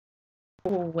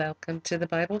Welcome to the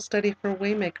Bible study for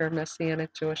Waymaker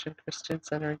Messianic Jewish and Christian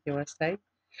Center USA.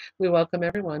 We welcome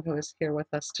everyone who is here with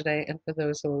us today, and for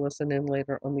those who will listen in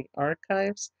later on the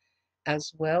archives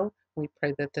as well, we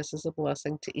pray that this is a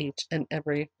blessing to each and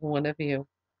every one of you.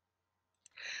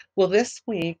 Well, this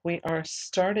week we are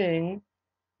starting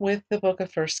with the book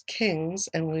of First Kings,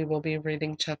 and we will be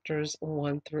reading chapters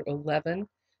 1 through 11.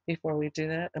 Before we do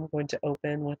that, I'm going to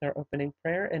open with our opening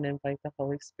prayer and invite the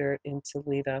Holy Spirit in to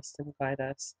lead us and guide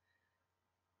us.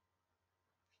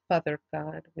 Father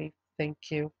God, we thank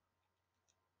you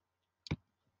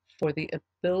for the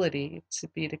ability to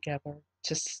be together,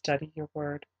 to study your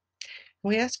word.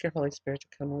 We ask your Holy Spirit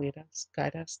to come lead us,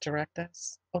 guide us, direct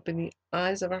us, open the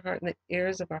eyes of our heart and the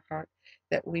ears of our heart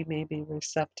that we may be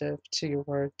receptive to your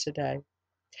word today.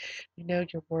 We know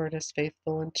your word is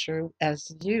faithful and true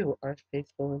as you are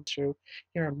faithful and true.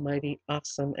 You're a mighty,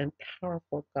 awesome, and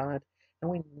powerful God, and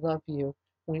we love you.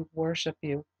 We worship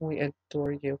you. We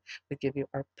adore you. We give you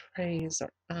our praise,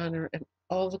 our honor, and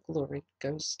all the glory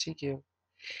goes to you.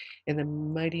 In the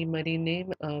mighty, mighty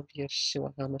name of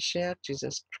Yeshua HaMashiach,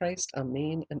 Jesus Christ,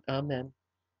 Amen and Amen.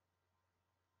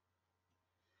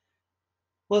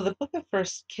 Well, the book of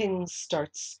First Kings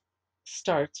starts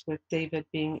with David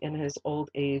being in his old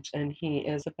age, and he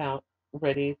is about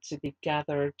ready to be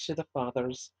gathered to the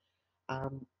fathers.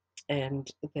 And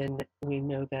then we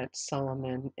know that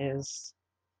Solomon is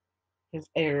his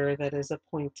heir that is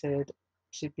appointed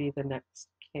to be the next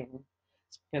king.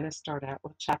 So we're going to start out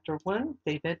with chapter 1,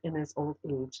 David in his old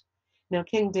age. Now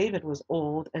King David was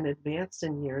old and advanced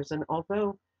in years, and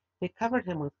although they covered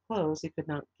him with clothes, he could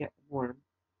not get warm.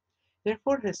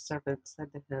 Therefore his servants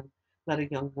said to him, Let a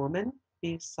young woman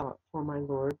be sought for my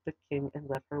lord the king, and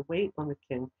let her wait on the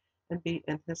king, and be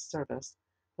in his service.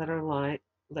 Let her lie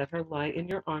in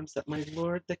your arms, that my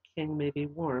lord the king may be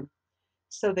warm.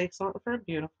 So they sought for a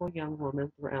beautiful young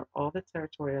woman throughout all the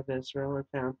territory of Israel, and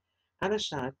found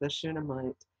Abishag the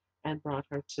Shunammite, and brought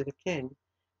her to the king.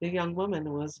 The young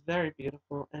woman was very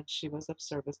beautiful, and she was of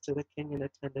service to the king and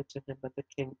attended to him, but the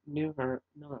king knew her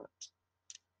not.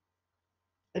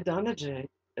 Adonijah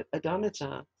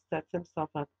sets himself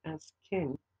up as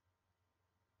king.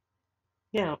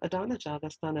 Now Adonijah the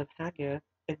son of Haggith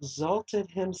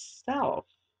exalted himself,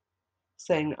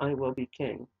 saying, I will be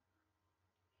king.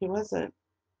 He wasn't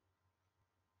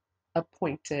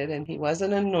appointed and he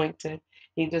wasn't anointed.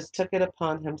 He just took it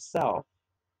upon himself.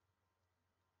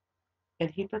 And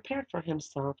he prepared for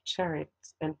himself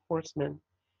chariots and horsemen,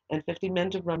 and 50 men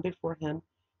to run before him.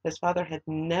 His father had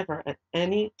never at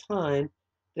any time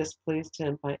displeased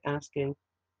him by asking,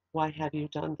 Why have you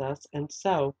done thus? And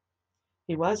so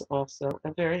he was also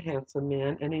a very handsome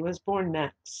man, and he was born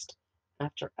next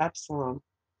after Absalom.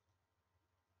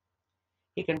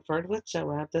 He conferred with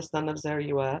Joab the son of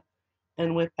Zeruiah,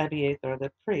 and with Abiathar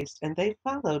the priest, and they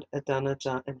followed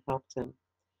Adonijah and helped him.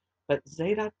 But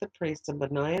Zadok the priest, and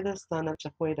Benaiah the son of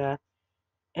Jehoiada,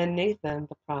 and Nathan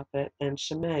the prophet, and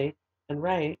Shimei, and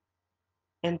Rai,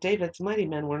 and David's mighty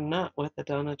men were not with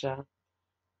Adonijah.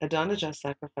 Adonijah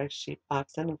sacrificed sheep,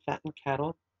 oxen, and fattened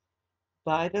cattle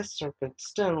by the serpent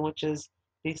stone, which is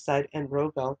beside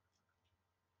Enrogel.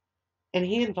 And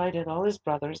he invited all his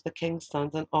brothers, the king's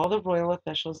sons, and all the royal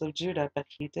officials of Judah, but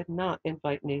he did not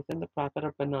invite Nathan the prophet,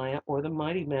 or Benaiah, or the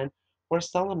mighty men, or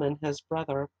Solomon his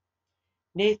brother.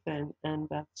 Nathan and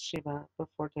Bathsheba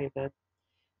before David.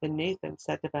 Then Nathan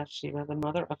said to Bathsheba, the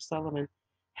mother of Solomon,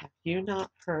 Have you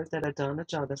not heard that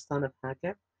Adonijah the son of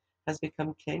Haggith has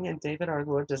become king, and David our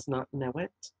Lord does not know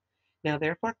it? Now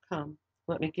therefore come,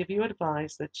 let me give you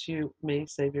advice, that you may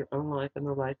save your own life and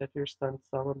the life of your son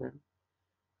Solomon.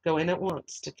 Go in at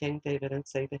once to King David and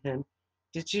say to him,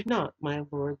 Did you not, my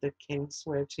lord the king,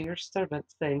 swear to your servant,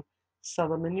 saying,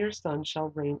 Solomon your son shall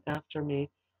reign after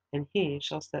me, and he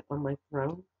shall sit on my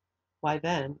throne? Why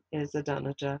then is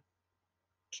Adonijah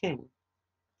king?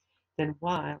 Then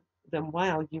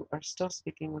while you are still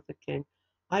speaking with the king,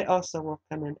 I also will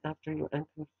come in after you and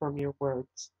confirm your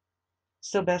words.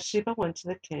 So Bathsheba went to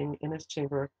the king in his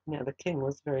chamber. Now the king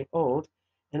was very old,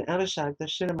 and Abishag the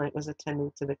Shunammite was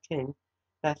attending to the king.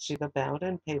 Bathsheba bowed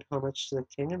and paid homage to the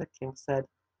king, and the king said,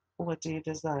 What do you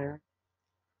desire?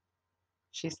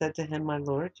 She said to him, My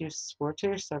lord, you swore to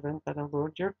your servant by the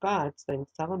Lord your God, saying,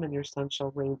 Solomon your son shall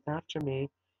reign after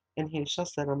me, and he shall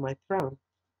sit on my throne.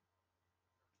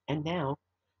 And now,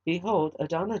 behold,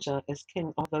 Adonijah is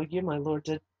king, although you, my lord,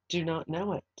 do not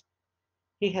know it.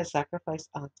 He has sacrificed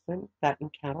oxen,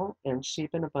 fattened cattle, and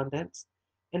sheep in abundance,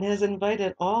 and has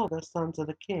invited all the sons of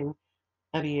the king,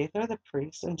 Abiathar the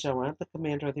priest, and Joab the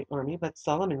commander of the army, but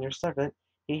Solomon your servant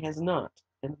he has not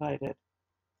invited.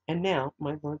 And now,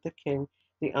 my lord the king,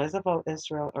 The eyes of all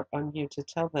Israel are on you to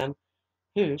tell them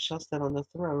who shall sit on the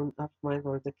throne of my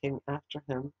lord the king after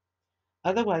him.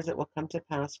 Otherwise it will come to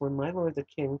pass when my lord the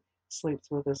king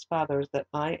sleeps with his fathers that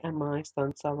I and my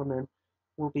son Solomon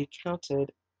will be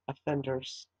counted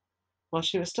offenders." While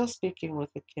she was still speaking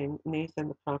with the king, Nathan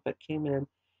the prophet came in,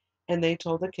 and they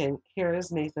told the king, "Here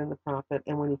is Nathan the prophet."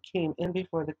 And when he came in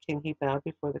before the king, he bowed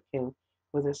before the king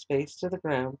with his face to the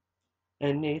ground.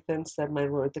 And Nathan said, "My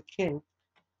lord the king,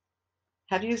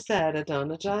 have you said,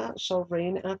 Adonijah shall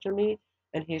reign after me,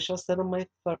 and he shall sit on my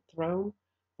throne?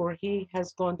 For he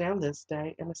has gone down this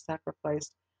day and has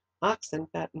sacrificed oxen,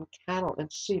 fattened cattle,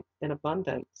 and sheep in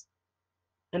abundance,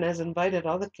 and has invited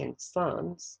all the king's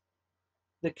sons,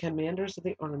 the commanders of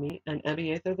the army, and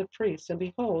Abiathar the priest, and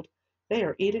behold, they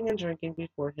are eating and drinking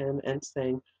before him, and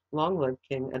saying, Long live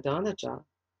King Adonijah.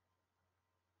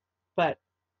 But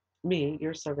me,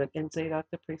 your servant, and Zadok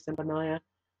the priest, and Benaiah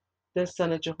the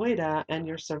son of Jehoiada, and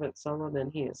your servant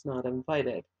Solomon, he is not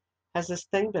invited. Has this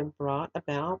thing been brought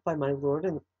about by my lord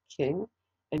and king,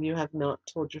 and you have not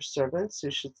told your servants who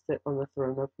should sit on the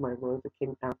throne of my lord the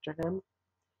king after him?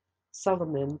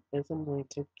 Solomon is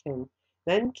anointed king."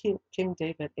 Then King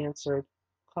David answered,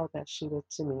 "Call Bathsheba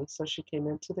to me." So she came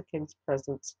into the king's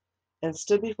presence and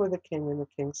stood before the king, and the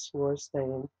king swore,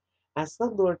 saying, "As the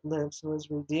Lord lives, who has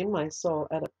redeemed my soul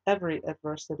out of every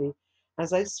adversity,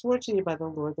 as I swore to you by the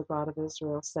Lord, the God of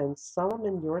Israel, saying,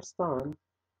 Solomon your son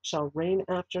shall reign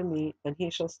after me, and he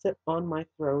shall sit on my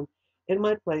throne in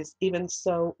my place, even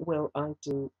so will I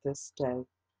do this day."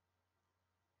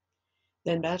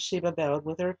 Then Bathsheba bowed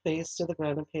with her face to the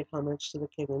ground and paid homage to the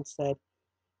king and said,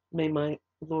 "May my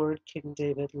lord King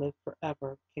David live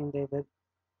forever." King David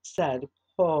said,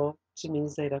 "Call to me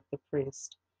Zadok the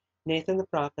priest, Nathan the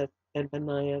prophet, and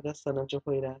Benaiah the son of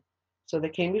Jehoiada." So they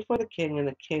came before the king, and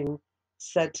the king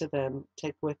said to them,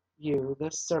 "Take with you the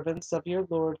servants of your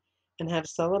lord, and have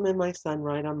Solomon my son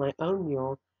ride on my own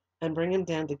mule, and bring him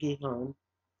down to Gihon.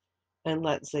 And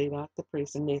let Zadok the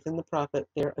priest and Nathan the prophet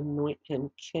there anoint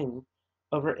him king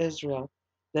over Israel.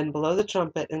 Then blow the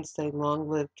trumpet and say, Long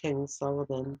live King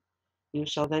Solomon. You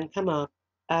shall then come up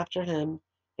after him,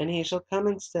 and he shall come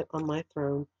and sit on my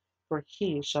throne, for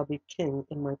he shall be king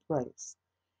in my place.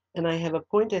 And I have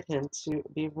appointed him to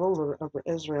be ruler over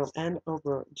Israel and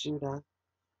over Judah."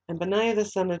 And Benaiah the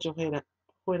son of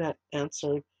Jehoiada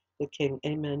answered the king,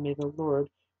 "Amen. May the Lord,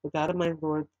 the God of my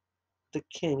lord the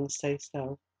king, say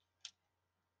so.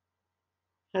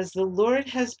 As the Lord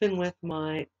has been with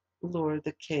my lord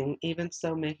the king, even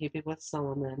so may he be with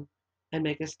Solomon, and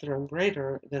make his throne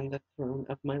greater than the throne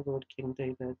of my lord King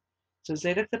David." So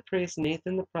Zadok the priest,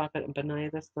 Nathan the prophet, and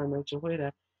Benaiah the son of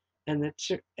Jehoiada, and the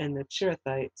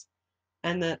Cherethites,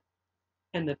 and the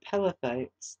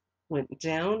Pelethites went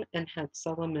down and had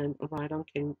Solomon ride on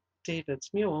King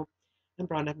David's mule, and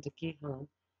brought him to Gihon.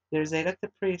 There Zadok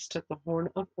the priest took the horn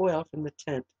of oil from the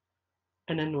tent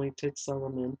and anointed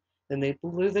Solomon. Then they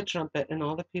blew the trumpet, and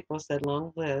all the people said,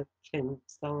 Long live King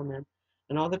Solomon.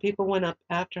 And all the people went up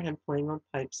after him, playing on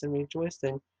pipes and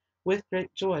rejoicing with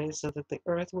great joy, so that the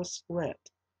earth was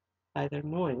split by their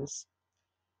noise.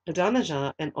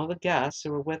 Adonijah and all the guests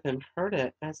who were with him heard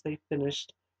it as they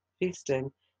finished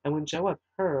feasting. And when Joab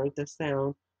heard the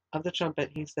sound of the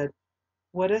trumpet, he said,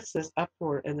 What does this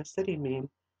uproar in the city mean?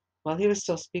 While he was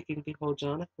still speaking, behold,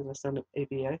 Jonathan the son of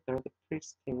Abiathar the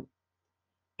priest came.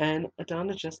 And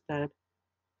Adonijah said,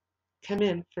 Come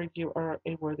in, for you are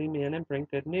a worthy man, and bring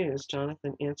good news.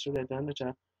 Jonathan answered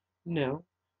Adonijah, No,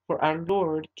 for our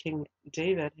lord King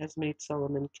David has made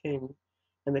Solomon king,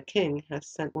 and the king has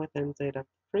sent with him Zadok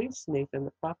the priest, Nathan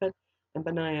the prophet, and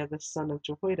Benaiah the son of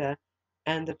Jehoiada,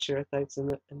 and the Cherethites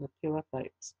and the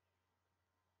Pelethites.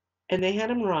 And they had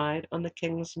him ride on the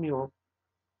king's mule.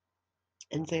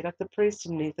 And Zadok the priest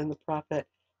and Nathan the prophet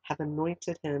have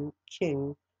anointed him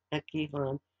king at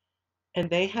Gihon. And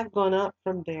they have gone up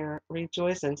from there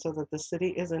rejoicing, so that the city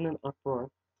is in an uproar.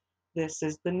 This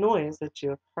is the noise that you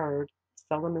have heard.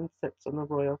 Solomon sits on the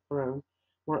royal throne.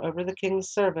 Moreover, the king's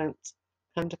servants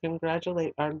come to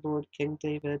congratulate our lord King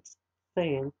David,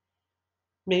 saying,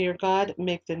 May your God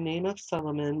make the name of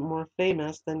Solomon more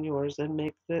famous than yours, and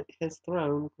make his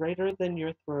throne greater than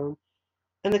your throne.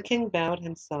 And the king bowed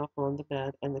himself on the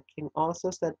bed, and the king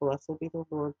also said, Blessed be the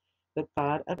Lord, the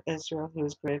God of Israel, who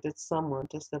has granted someone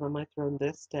to sit on my throne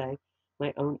this day,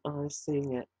 my own eyes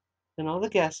seeing it. Then all the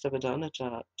guests of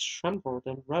Adonijah trembled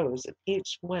and rose, and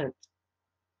each went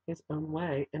his own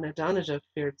way. And Adonijah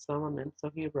feared Solomon, so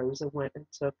he arose and went and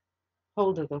took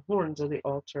hold of the horns of the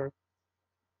altar.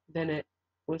 Then it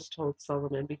was told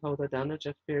Solomon, Behold,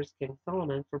 Adonijah fears King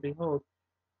Solomon, for behold,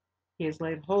 He has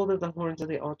laid hold of the horns of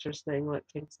the altar, saying, Let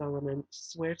King Solomon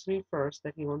swear to me first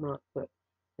that he will not put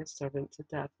his servant to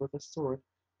death with a sword.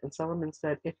 And Solomon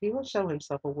said, If he will show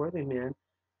himself a worthy man,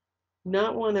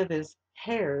 not one of his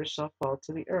hairs shall fall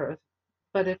to the earth,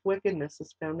 but if wickedness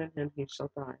is found in him, he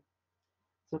shall die.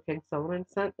 So King Solomon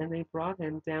sent, and they brought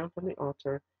him down from the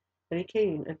altar. And he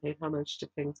came and paid homage to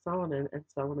King Solomon, and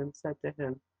Solomon said to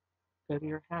him, Go to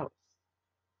your house.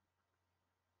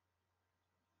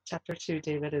 Chapter 2,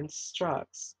 David's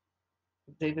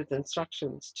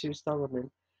instructions to Solomon.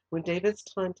 When David's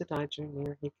time to die drew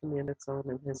near, he commanded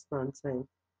Solomon his son, saying,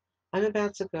 I'm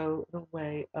about to go the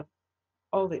way of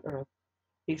all the earth.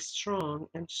 Be strong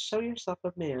and show yourself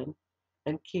a man,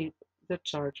 and keep the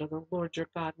charge of the Lord your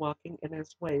God, walking in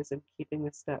his ways and keeping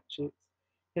his statutes,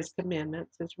 his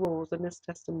commandments, his rules, and his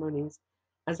testimonies,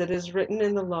 as it is written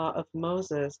in the law of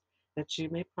Moses, that you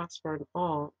may prosper in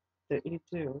all that you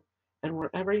do, and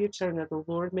wherever you turn, that the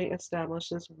Lord may establish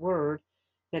his word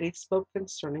that he spoke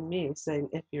concerning me, saying,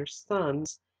 If your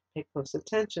sons pay close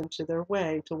attention to their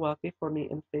way to walk before me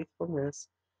in faithfulness,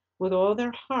 with all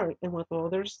their heart and with all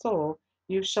their soul,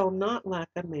 you shall not lack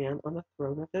a man on the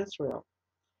throne of Israel.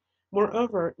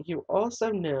 Moreover, you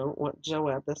also know what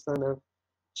Joab the son of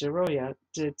Zeruiah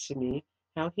did to me,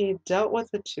 how he dealt with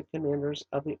the two commanders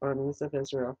of the armies of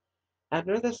Israel,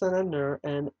 Abner the son of Ner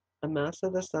and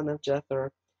Amasa the son of Jether,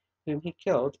 whom he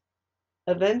killed,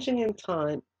 avenging in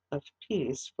time of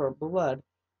peace for blood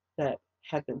that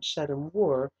had been shed in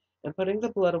war, and putting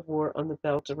the blood of war on the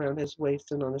belt around his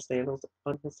waist and on the sandals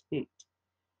on his feet.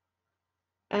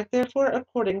 Act therefore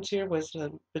according to your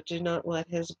wisdom, but do not let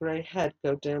his gray head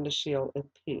go down to Sheol in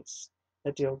peace.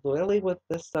 But deal loyally with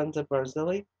the sons of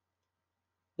Barzillai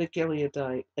the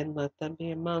Gileadite, and let them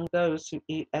be among those who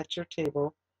eat at your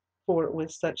table, for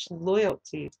with such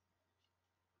loyalty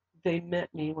they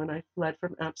met me when I fled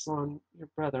from Absalom your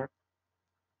brother.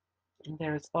 And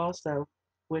there is also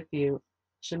with you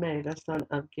Shimei the son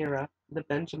of Gera, the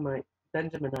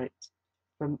Benjaminite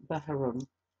from Bahurim,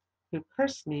 who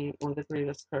cursed me with a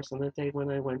grievous curse on the day when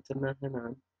I went to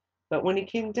Mahanaim. But when he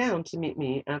came down to meet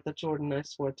me at the Jordan, I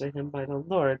swore to him by the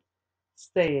Lord,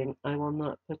 saying, I will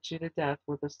not put you to death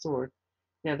with a sword.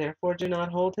 Now therefore do not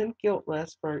hold him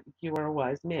guiltless, for you are a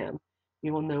wise man.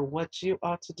 You will know what you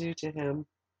ought to do to him,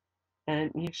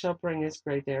 and you shall bring his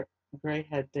gray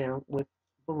head down with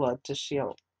blood to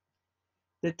Sheol.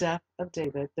 The death of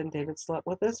David. Then David slept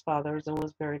with his fathers and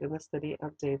was buried in the city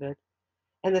of David.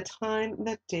 And the time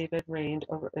that David reigned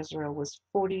over Israel was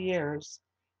 40 years.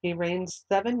 He reigned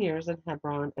 7 years in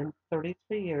Hebron and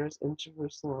 33 years in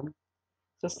Jerusalem.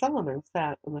 So Solomon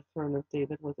sat on the throne of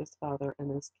David with his father,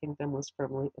 and his kingdom was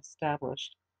firmly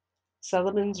established.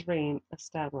 Solomon's reign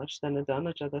established. Then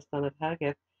Adonijah the son of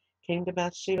Haggith came to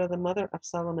Bathsheba the mother of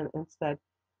Solomon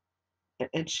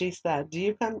and she said, Do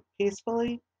you come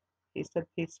peacefully? He said,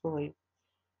 Peacefully.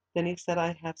 Then he said,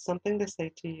 I have something to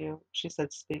say to you. She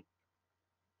said, Speak.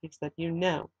 He said, You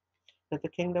know that the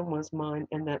kingdom was mine,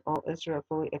 and that all Israel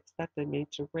fully expected me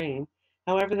to reign.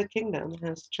 However, the kingdom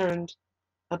has turned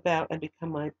about and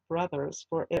become my brother's,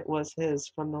 for it was his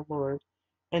from the Lord.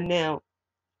 And now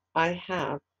I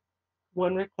have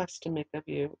one request to make of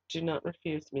you. Do not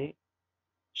refuse me.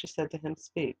 She said to him,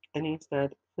 Speak. And he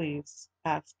said, Please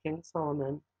ask King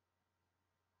Solomon.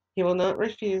 He will not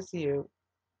refuse you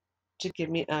to give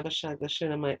me Abishag the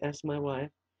Shunammite as my wife.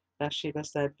 Bathsheba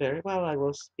said, Very well, I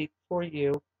will speak for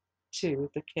you to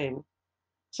the king.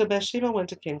 So Bathsheba went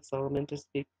to King Solomon to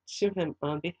speak to him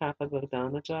on behalf of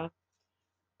Adonijah,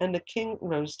 and the king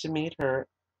rose to meet her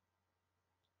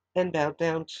and bowed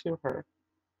down to her.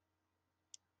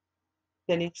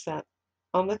 Then he sat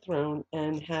on the throne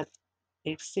and had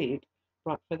a seat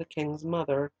brought for the king's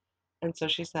mother, and so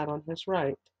she sat on his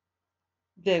right.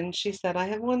 Then she said, I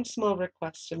have one small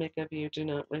request to make of you. Do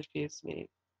not refuse me.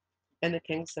 And the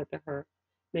king said to her,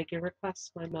 Make your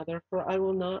request, my mother, for I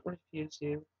will not refuse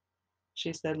you.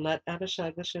 She said, Let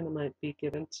Abishag the Shunammite be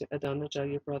given to Adonijah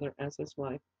your brother as his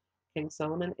wife. King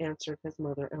Solomon answered his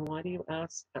mother, And why do you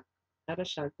ask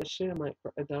Abishag the Shunammite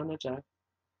for Adonijah?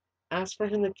 Ask for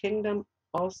him the kingdom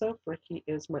also, for he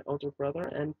is my older brother,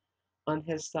 and on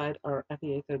his side are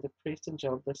Abiathar the priest and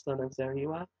Joab the son of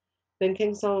Zeruiah. Then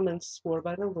King Solomon swore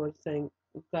by the Lord, saying,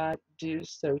 God, do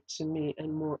so to me,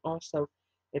 and more also,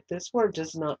 if this word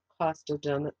does not cost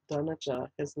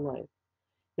Adonijah his life.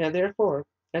 Now therefore,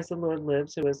 as the Lord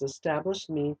lives, who has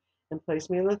established me and placed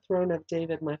me on the throne of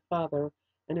David my father,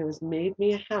 and who has made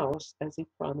me a house, as he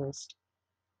promised,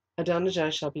 Adonijah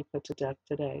shall be put to death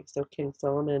today. So King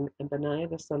Solomon and Benaiah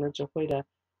the son of Jehoiada,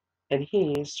 and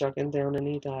he struck him down, and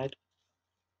he died.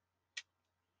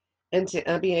 And to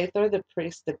Abiathar the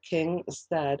priest the king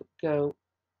said, "Go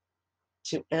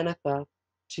to Anathoth,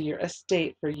 to your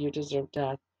estate, for you deserve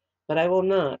death. But I will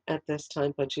not at this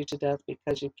time put you to death,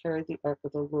 because you carried the ark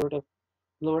of the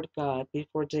Lord God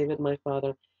before David my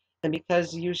father, and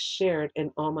because you shared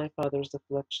in all my father's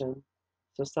affliction."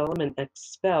 So Solomon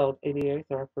expelled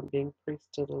Abiathar from being priest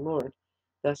to the Lord,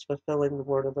 thus fulfilling the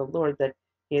word of the Lord that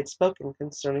he had spoken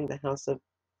concerning the house of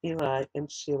Eli in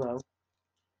Shiloh.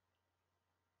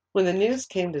 When the news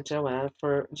came to Joab,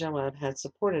 for Joab had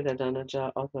supported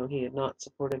Adonijah, although he had not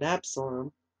supported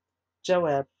Absalom,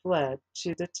 Joab fled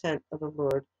to the tent of the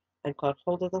Lord and caught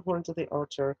hold of the horns of the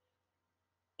altar.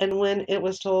 And when it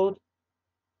was told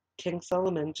King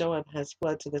Solomon, "Joab has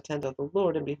fled to the tent of the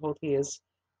Lord, and behold, he is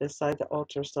beside the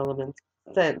altar," Solomon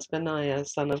sent Benaiah,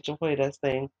 son of Jehoiada,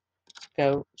 saying,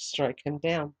 "Go, strike him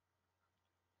down."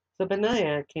 So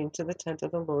Benaiah came to the tent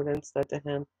of the Lord and said to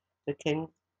him, "The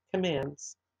king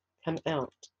commands, come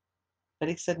out." But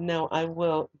he said, "No, I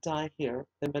will die here."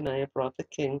 Then Benaiah brought the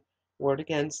king word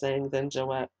again, saying, Then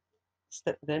Joab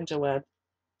said,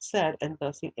 and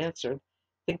thus he answered.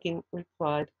 Thinking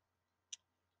replied,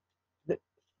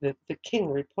 the king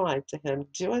replied to him,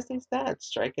 "Do as he said,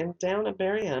 strike him down and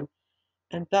bury him,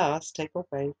 and thus take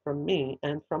away from me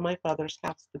and from my father's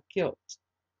house the guilt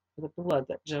for the blood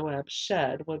that Joab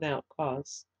shed without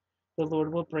cause. The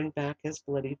Lord will bring back his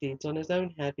bloody deeds on his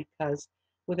own head, because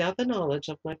without the knowledge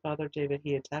of my father David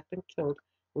he attacked and killed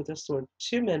with a sword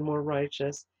 2 men more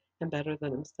righteous and better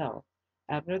than himself,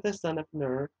 Abner the son of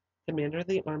Ner, commander of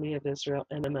the army of Israel,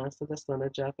 and Amasa the son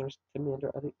of Jether, commander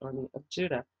of the army of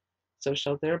Judah. So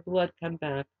shall their blood come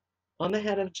back on the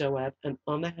head of Joab and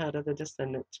on the head of the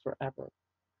descendants forever,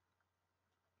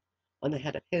 on the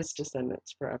head of his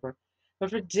descendants forever. But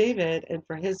for David and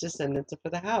for his descendants and for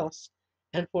the house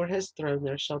and for his throne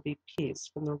there shall be peace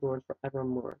from the Lord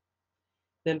forevermore."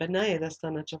 Then Benaiah the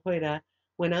son of Jehoiada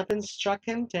went up and struck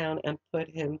him down and put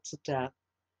him to death,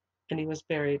 and he was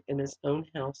buried in his own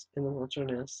house in the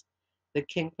wilderness. The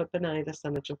king put Benaiah the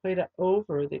son of Jehoiada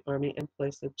over the army in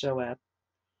place of Joab,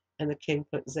 and the king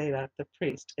put Zadok the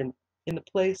priest in the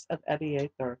place of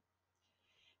Abiathar.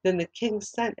 Then the king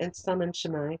sent and summoned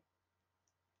Shimei,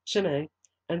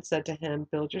 and said to him,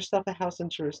 "Build yourself a house in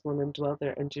Jerusalem and dwell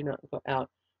there, and do not go out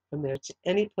from there to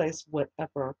any place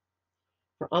whatever.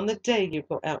 For on the day you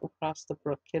go out and cross the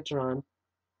brook Kidron,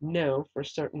 know for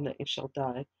certain that you shall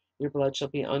die. Your blood shall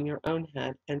be on your own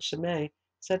head." And Shimei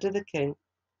said to the king,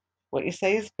 "What you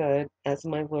say is good. As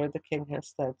my lord the king has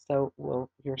said, so will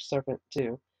your servant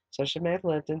do." So Shimei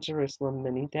lived in Jerusalem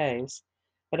many days.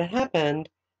 But it happened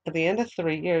at the end of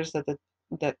 3 years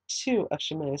that 2 of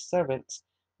Shimei's servants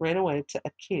ran away to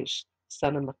Achish,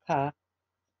 son of Maacah,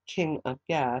 king of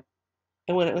Gath.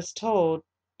 And when it was told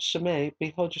Shimei,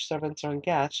 "Behold, your servants are in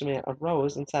Gath," Shimei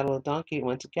arose and saddled a donkey and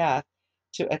went to Gath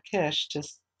to Achish to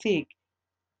seek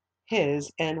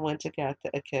his, and went to Gath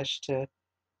to Achish to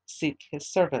seek his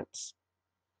servants.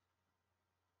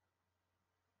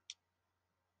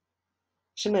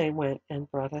 Shimei went and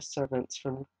brought his servants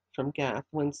from Gath.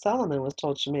 When Solomon was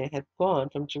told Shimei had gone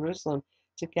from Jerusalem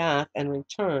to Gath and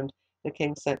returned, the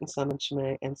king sent and summoned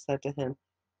Shimei and said to him,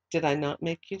 "Did I not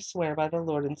make you swear by the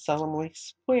Lord and solemnly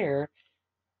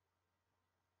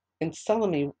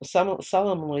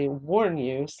warn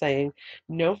you, saying,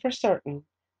 know for certain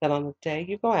that on the day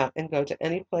you go out and go to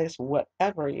any place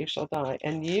whatever you shall die?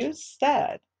 And you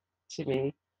said to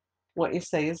me, what you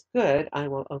say is good, I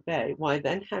will obey. Why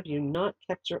then have you not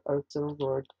kept your oath to the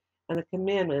Lord and the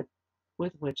commandment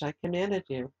with which I commanded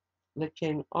you?" The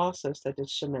king also said to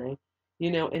Shimei,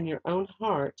 "You know in your own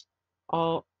heart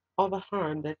all, all the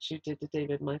harm that you did to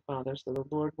David my father, so the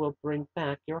Lord will bring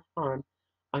back your harm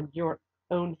on your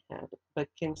own head.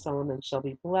 But King Solomon shall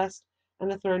be blessed, and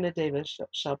the throne of David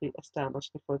shall be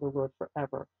established before the Lord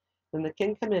forever." Then the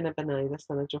king commanded Benaiah the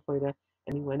son of Jehoiada,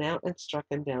 and he went out and struck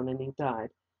him down, and he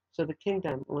died. So the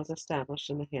kingdom was established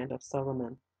in the hand of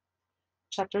Solomon.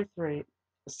 Chapter 3.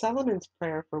 Solomon's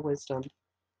prayer for wisdom.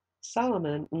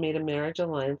 Solomon made a marriage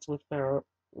alliance with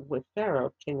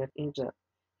Pharaoh, king of Egypt.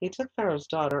 He took Pharaoh's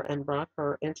daughter and brought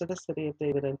her into the city of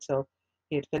David until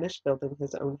he had finished building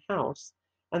his own house,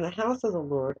 and the house of the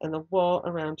Lord, and the wall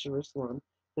around Jerusalem.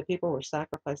 The people were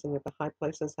sacrificing at the high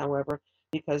places, however,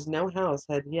 because no house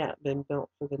had yet been built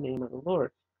for the name of the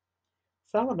Lord.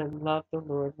 Solomon loved the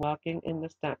Lord, walking in the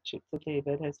statutes of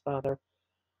David his father.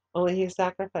 Only he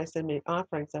sacrificed and made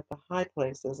offerings at the high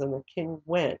places, and the king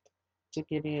went to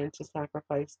Gibeon to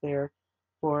sacrifice there,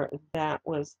 for that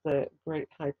was the great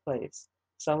high place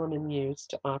Solomon used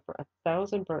to offer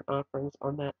 1,000 burnt offerings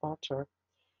on that altar.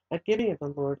 At Gibeon the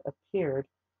Lord appeared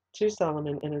to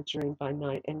Solomon in a dream by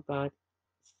night, and God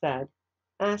said,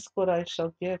 "Ask what I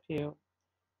shall give you."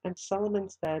 And Solomon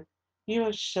said, "You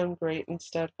have shown great and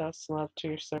steadfast love to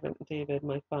your servant David,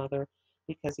 my father,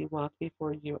 because he walked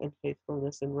before you in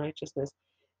faithfulness and righteousness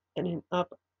and in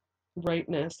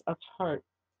uprightness of heart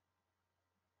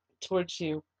towards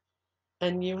you.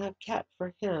 And you have kept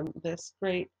for him this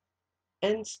great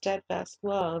and steadfast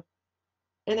love,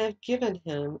 and have given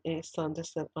him a son to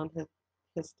sit on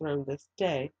his throne this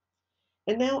day.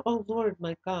 And now, O Lord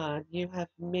my God, you have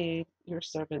made your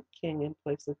servant king in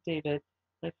place of David,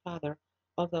 my father,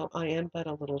 although I am but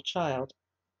a little child.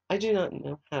 I do not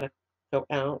know how to go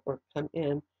out or come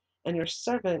in, and your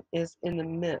servant is in the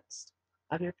midst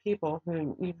of your people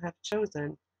whom you have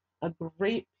chosen, a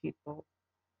great people,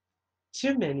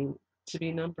 too many to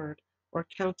be numbered or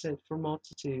counted for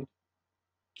multitude.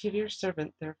 Give your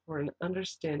servant therefore an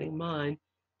understanding mind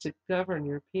to govern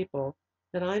your people,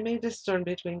 that I may discern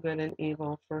between good and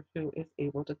evil, for who is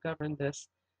able to govern this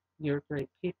your great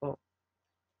people?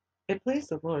 It pleased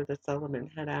the Lord that Solomon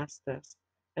had asked this.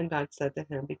 And God said to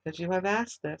him, because you have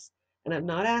asked this, and have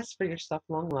not asked for yourself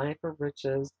long life or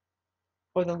riches,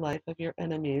 or the life of your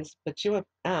enemies, but you have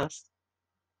asked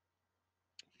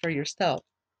for yourself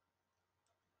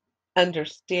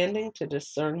understanding to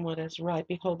discern what is right.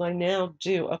 Behold, I now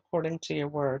do according to your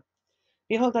word.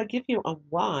 Behold, I give you a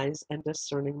wise and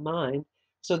discerning mind,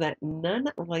 so that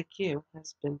none like you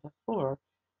has been before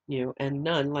you, and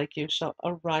none like you shall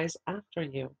arise after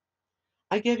you.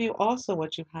 I give you also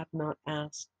what you have not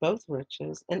asked, both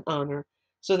riches and honor,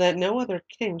 so that no other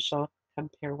king shall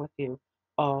compare with you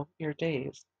all your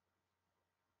days.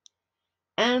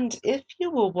 And if you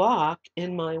will walk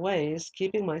in my ways,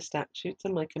 keeping my statutes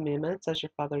and my commandments, as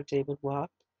your father David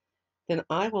walked, then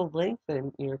I will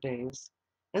lengthen your days.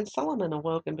 And Solomon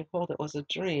awoke, and behold, it was a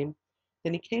dream.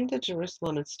 Then he came to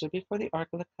Jerusalem and stood before the ark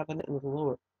of the covenant of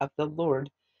the Lord,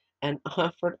 and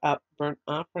offered up burnt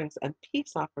offerings and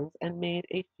peace offerings, and made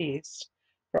a feast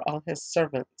for all his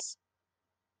servants.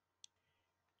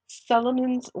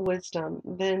 Solomon's wisdom.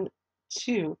 Then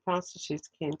two prostitutes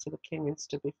came to the king and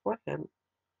stood before him.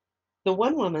 The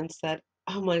one woman said,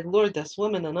 "Oh, my lord, this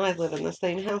woman and I live in the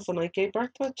same house, and I gave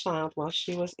birth to a child while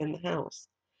she was in the house.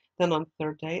 Then on the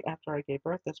third day after I gave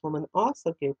birth, this woman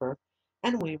also gave birth,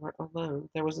 and we were alone.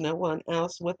 There was no one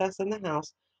else with us in the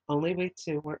house, only we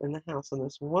two were in the house. And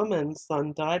this woman's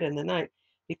son died in the night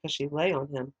because she lay on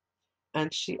him.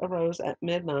 And she arose at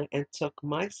midnight and took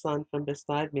my son from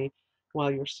beside me while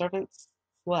your servant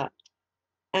slept,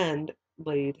 and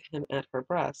laid him at her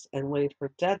breast, and laid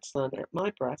her dead son at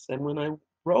my breast. And when I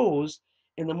rose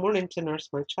in the morning to nurse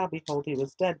my child, behold, he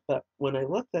was dead. But when I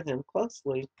looked at him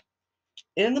closely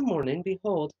in the morning,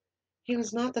 behold, he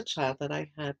was not the child that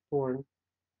I had born."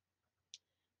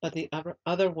 But the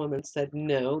other woman said,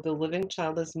 "No, the living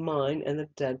child is mine, and the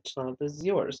dead child is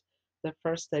yours." The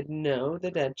first said, "No,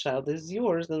 the dead child is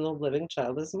yours, and the living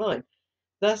child is mine."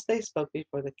 Thus they spoke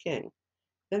before the king.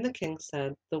 Then the king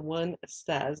said, "The one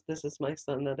says, 'This is my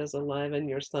son that is alive, and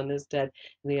your son is dead.'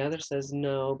 And the other says,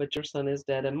 'No, but your son is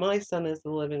dead, and my son is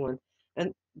the living one.'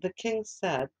 And the king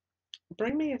said,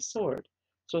 'Bring me a sword.'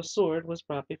 So a sword was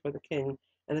brought before the king.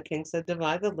 And the king said,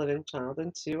 'Divide the living child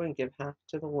in two, and give half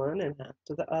to the one and half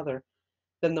to the other.'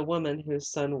 Then the woman whose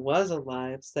son was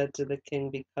alive said to the king,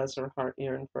 because her heart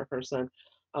yearned for her son,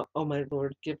 'O my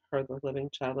lord, give her the living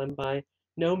child, and by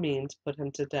no means put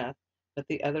him to death.' But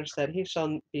the other said, 'He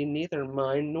shall be neither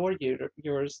mine nor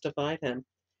yours, divide him.'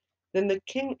 Then the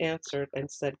king answered and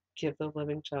said, 'Give the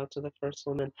living child to the first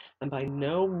woman, and by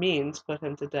no means put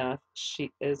him to death.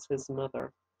 She is his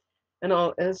mother.' And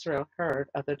all Israel heard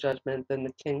of the judgment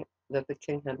that the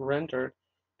king had rendered,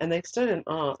 and they stood in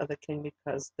awe of the king,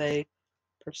 because they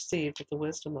perceived that the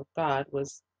wisdom of God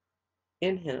was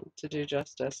in him to do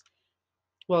justice.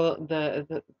 Well,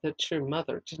 the true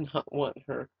mother did not want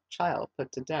her child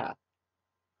put to death,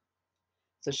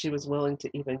 so she was willing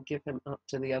to even give him up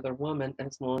to the other woman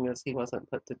as long as he wasn't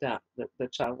put to death, the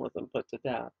child wasn't put to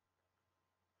death.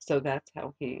 So that's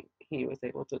how he was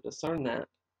able to discern that.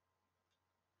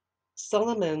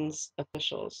 Solomon's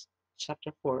officials,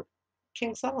 chapter 4.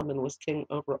 King Solomon was king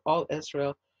over all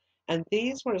Israel, and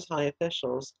these were his high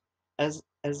officials. As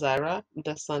Azariah,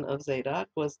 the son of Zadok,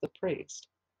 was the priest.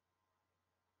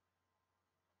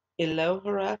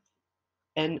 Elohoreph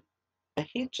and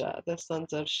Ahijah, the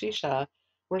sons of Shisha,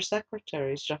 were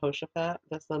secretaries. Jehoshaphat,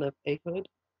 the son of Ahilud,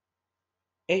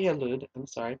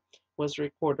 was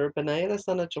recorder. Benaiah, the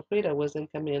son of Jehoiada, was in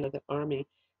command of the army.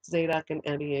 Zadok and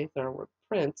Abiathar were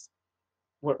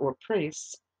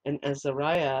priests, and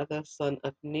Azariah, the son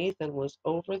of Nathan, was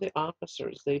over the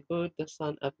officers. Zabud, the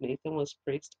son of Nathan, was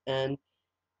priest and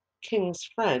king's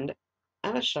friend.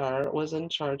 Abishar was in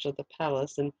charge of the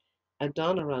palace, and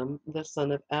Adoniram, the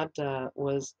son of Abda,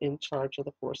 was in charge of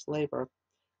the forced labor.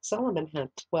 Solomon had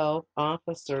 12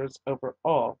 officers over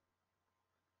all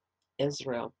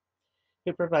Israel,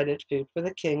 who provided food for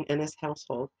the king and his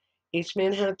household. Each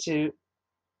man had to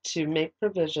make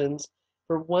provisions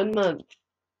for 1 month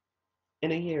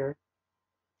in a year.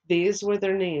 These were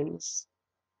their names: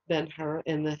 Ben-Hur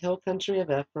in the hill country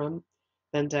of Ephraim,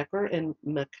 Ben-Decker in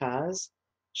Makaz,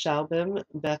 Shalbim,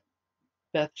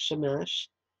 Beth-Shemesh,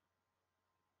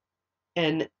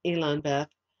 and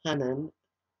Elon-Beth-Hanan,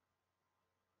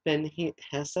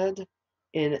 Ben-Hesed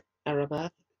in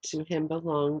Arabah. To him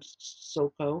belonged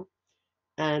Soko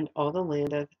and all the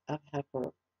land of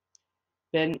Hepher.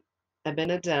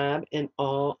 Abinadab in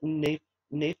all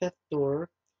Naphath.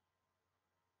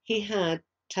 He had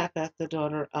Taphath the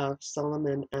daughter of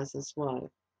Solomon as his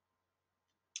wife.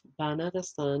 Bana the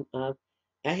son of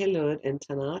Ahilud in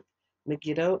Tanakh,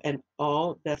 Megiddo, and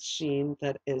all Bethshean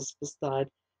that is beside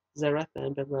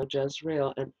Zarethan below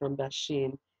Jezreel, and from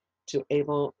Bethshean to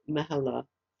Abel Meholah,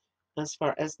 as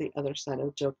far as the other side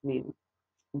of Jokmeam.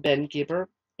 Ben-Geber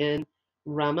in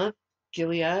Ramoth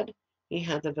Gilead, he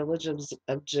had the village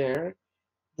of Jair,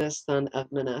 the son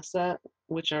of Manasseh,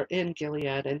 which are in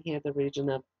Gilead, and he had the region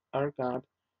of Argob,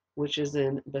 which is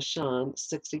in Bashan,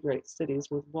 60 great cities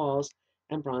with walls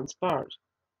and bronze bars.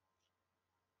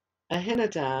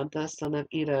 Ahinadab, the son of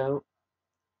Edo,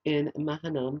 in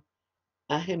Mahanaim.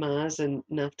 Ahimaaz in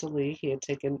Naphtali, he had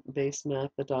taken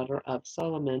Basemath, the daughter of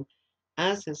Solomon,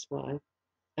 as his wife.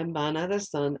 And Bana, the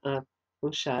son of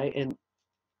Hushai,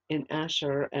 in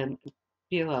Asher and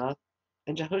Belath.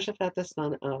 And Jehoshaphat, the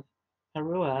son of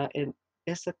Haruah, in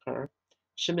Issachar.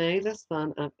 Shimei, the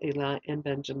son of Eli, in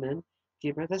Benjamin.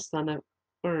 Geber, the son of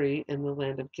Uri, in the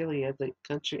land of Gilead, the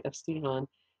country of Sihon,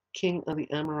 king of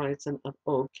the Amorites, and of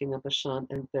Og, king of Bashan.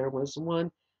 And there was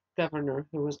one governor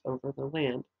who was over the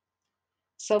land.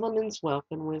 Solomon's wealth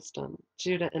and wisdom.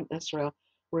 Judah and Israel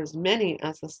were as many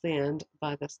as the sand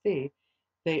by the sea.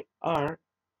 They are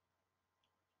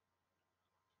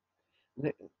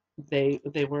they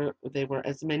were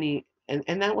as many,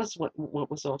 and that was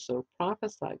what was also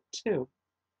prophesied too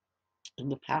in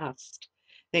the past.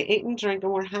 They ate and drank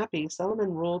and were happy.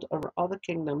 Solomon ruled over all the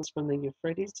kingdoms from the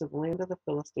Euphrates to the land of the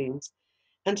Philistines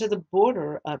and to the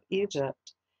border of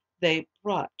Egypt. They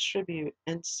brought tribute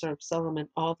and served Solomon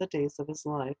all the days of his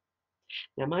life.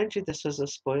 Now, mind you, this was a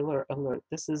spoiler alert.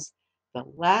 This is the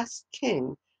last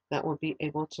king that would be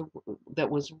able to that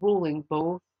was ruling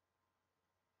both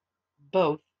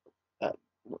uh,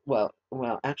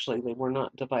 actually, they were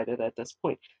not divided at this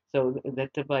point. So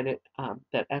that divided,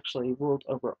 that actually ruled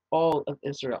over all of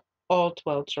Israel, all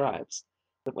 12 tribes.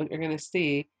 But what you're going to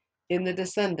see in the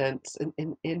descendants,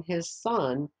 in his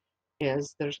son,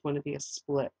 is there's going to be a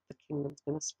split. The kingdom's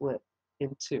going to split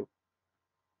in two.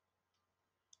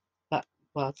 But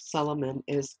while Solomon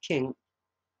is king,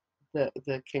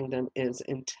 the kingdom is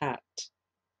intact,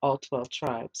 all 12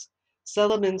 tribes.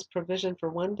 Solomon's provision for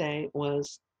one day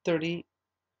was 30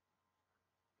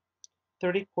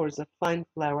 cores of fine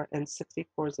flour and 60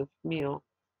 cores of meal,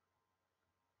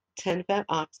 10 fat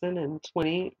oxen and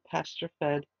 20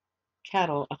 pasture-fed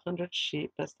cattle, 100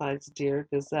 sheep, besides deer,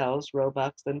 gazelles,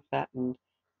 roebucks, and fattened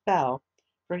fowl.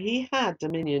 For he had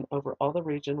dominion over all the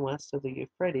region west of the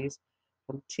Euphrates,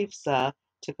 from Tifsah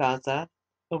to Gaza,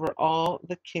 over all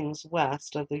the kings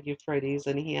west of the Euphrates,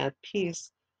 and he had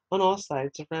peace on all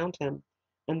sides around him.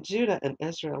 And Judah and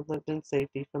Israel lived in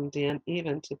safety from Dan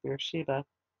even to Beersheba,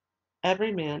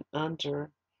 every man under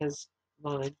his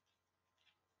vine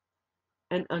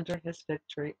and under his fig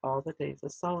tree all the days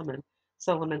of Solomon.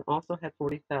 Solomon also had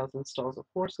 40,000 stalls of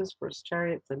horses for his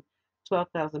chariots and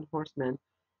 12,000 horsemen.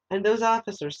 And those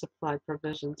officers supplied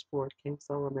provisions for King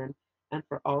Solomon and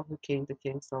for all who came to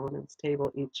King Solomon's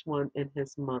table, each one in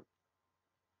his month.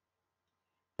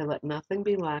 They let nothing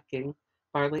be lacking,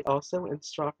 barley also and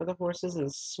straw for the horses,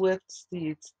 and swift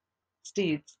steeds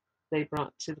they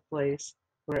brought to the place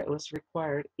where it was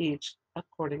required, each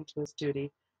according to his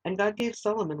duty. And God gave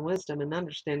Solomon wisdom and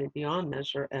understanding beyond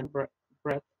measure, and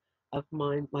breadth of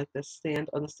mind like the sand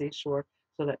on the seashore,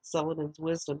 so that Solomon's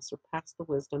wisdom surpassed the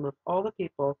wisdom of all the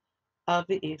people of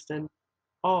the east and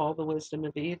all the wisdom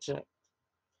of Egypt.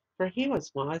 For he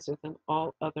was wiser than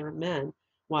all other men,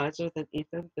 wiser than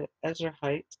Ethan the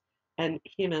Ezrahite, and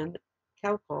Heman,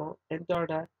 Calcol, and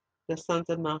Darda, the sons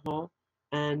of Mahol,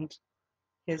 and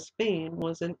his fame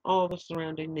was in all the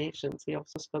surrounding nations. He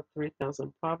also spoke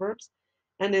 3,000 proverbs,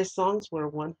 and his songs were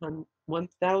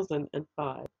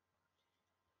 1,005.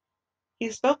 He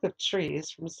spoke of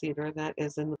trees from cedar that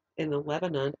is in the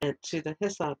Lebanon, and to the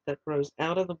hyssop that grows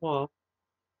out of the wall.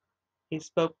 He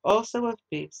spoke also of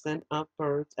beasts and of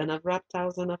birds and of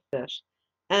reptiles and of fish.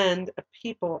 And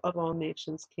people of all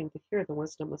nations came to hear the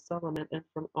wisdom of Solomon, and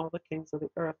from all the kings of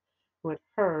the earth who had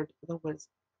heard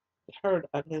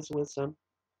of his wisdom.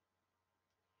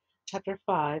 Chapter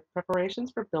 5,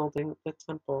 Preparations for Building the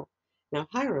Temple. Now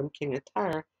Hiram, king of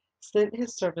Tyre, sent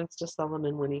his servants to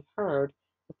Solomon when he heard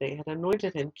that they had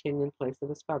anointed him king in place of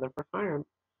his father. For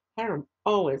Hiram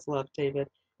always loved David,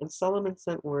 and Solomon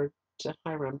sent word to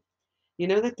Hiram, you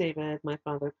know that David, my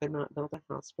father, could not build a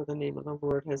house for the name of the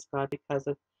Lord his God because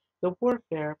of the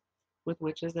warfare with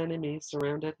which his enemies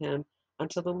surrounded him,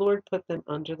 until the Lord put them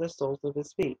under the soles of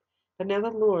his feet. But now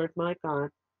the Lord, my God,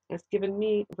 has given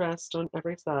me rest on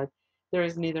every side. There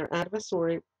is neither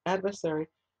adversary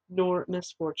nor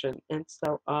misfortune, and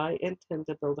so I intend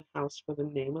to build a house for the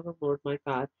name of the Lord my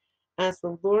God. As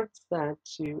the Lord said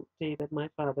to David my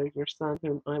father, your son,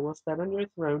 whom I will set on your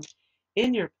throne,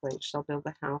 in your place shall build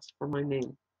a house for my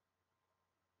name.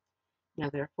 Now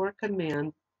therefore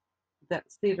command that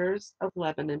cedars of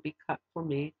Lebanon be cut for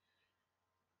me,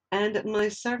 and my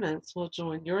servants will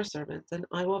join your servants, and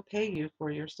I will pay you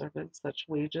for your servants such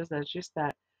wages as you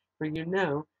set, for you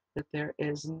know that there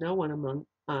is no one among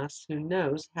us who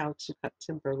knows how to cut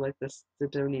timber like the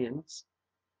Sidonians.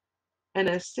 And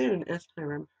as soon as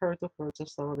Hiram heard the words of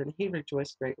Solomon, he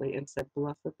rejoiced greatly and said,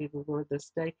 Blessed be the Lord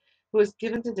this day, who has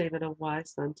given to David a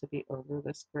wise son to be over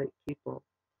this great people.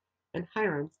 And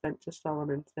Hiram sent to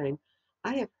Solomon, saying,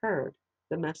 I have heard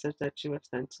the message that you have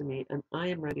sent to me, and I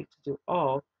am ready to do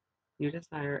all you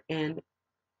desire in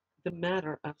the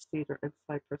matter of cedar and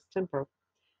cypress timber.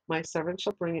 My servant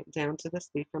shall bring it down to the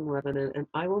sea from Lebanon, and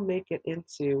I will make it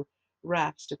into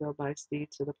rafts to go by sea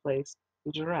to the place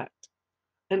you direct.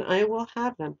 And I will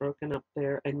have them broken up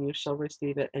there, and you shall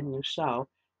receive it, and you shall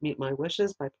meet my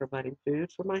wishes by providing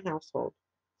food for my household.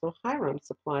 So Hiram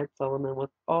supplied Solomon with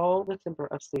all the timber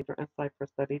of cedar and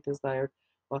cypress that he desired,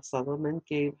 while Solomon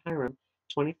gave Hiram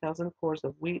 20,000 cores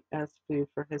of wheat as food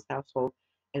for his household,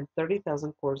 and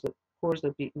 30,000 cores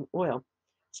of beaten oil.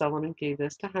 Solomon gave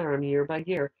this to Hiram year by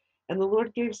year, and the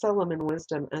Lord gave Solomon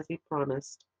wisdom as he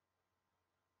promised.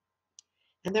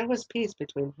 And there was peace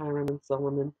between Hiram and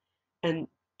Solomon, and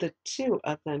the two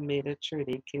of them made a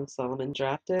treaty. King Solomon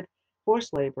drafted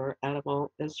forced labor out of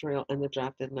all Israel, and the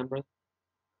drafted numbered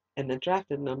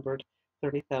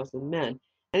 30,000 men.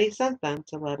 And he sent them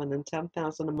to Lebanon,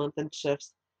 10,000 a month in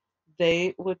shifts.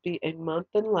 They would be a month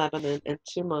in Lebanon and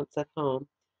 2 months at home.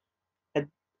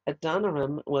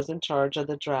 Adoniram was in charge of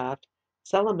the draft.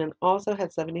 Solomon also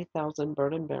had 70,000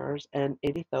 burden bearers and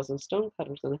 80,000 stone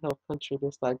cutters in the hill country,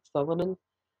 besides Solomon's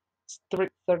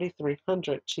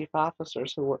 3,300 chief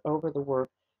officers who were over the work,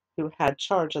 who had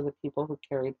charge of the people who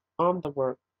carried on the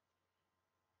work.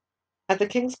 At the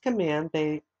king's command,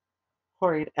 they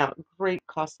quarried out great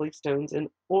costly stones in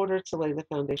order to lay the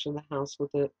foundation of the house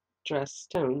with the dressed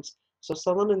stones. So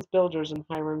Solomon's builders and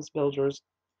Hiram's builders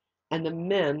and the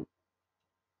men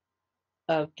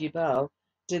of Gibel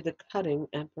did the cutting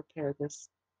and prepared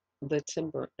the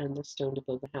timber and the stone to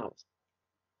build the house.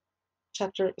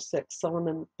 Chapter 6,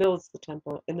 Solomon builds the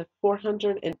temple. In the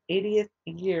 480th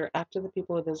year after the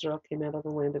people of Israel came out of the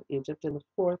land of Egypt, in the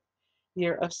 4th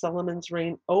year of Solomon's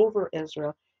reign over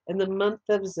Israel, in the month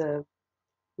of Ziv,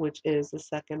 which is the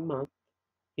second month,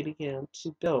 he began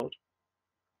to build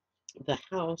the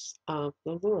house of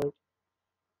the Lord.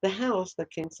 The house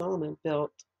that King Solomon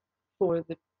built for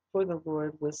the for the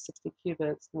Lord was 60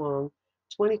 cubits long,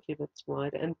 20 cubits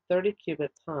wide, and 30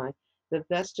 cubits high. The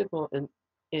vestibule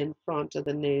in front of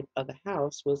the nave of the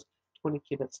house was 20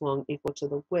 cubits long, equal to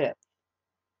the width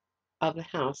of the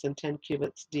house, and 10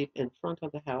 cubits deep in front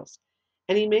of the house.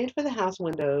 And he made for the house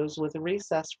windows with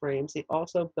recessed frames. He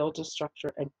also built a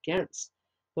structure against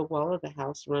the wall of the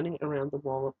house, running around the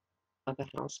wall of the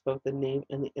house, both the nave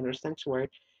and the inner sanctuary.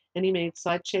 And he made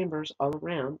side chambers all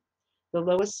around. The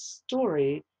lowest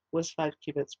story was 5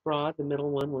 cubits broad, the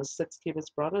middle one was 6 cubits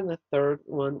broad, and the third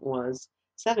one was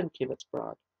 7 cubits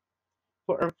broad.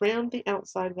 For around the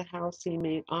outside of the house he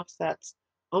made offsets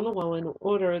on the wall in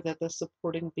order that the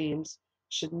supporting beams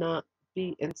should not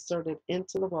be inserted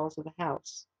into the walls of the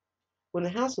house. When the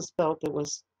house was built, it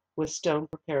was with stone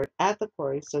prepared at the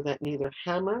quarry, so that neither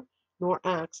hammer nor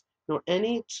axe nor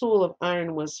any tool of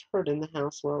iron was heard in the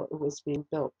house while it was being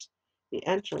built. The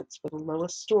entrance for the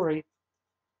lowest story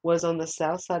was on the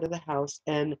south side of the house,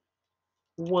 and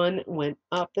one went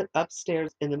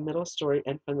upstairs in the middle story,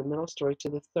 and from the middle story to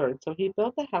the third. So he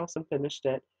built the house and finished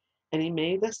it, and he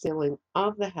made the ceiling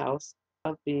of the house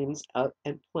of beams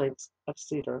and planks of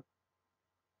cedar.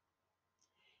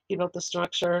 He built the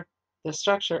structure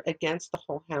against the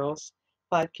whole house,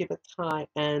 5 cubits high,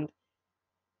 and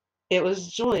It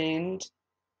was joined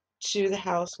to the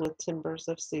house with timbers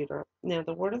of cedar. Now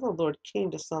the word of the Lord came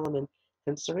to Solomon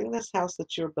concerning this house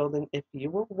that you are building. If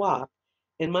you will walk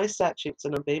in my statutes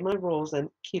and obey my rules and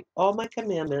keep all my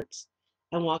commandments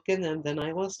and walk in them, then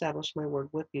I will establish my word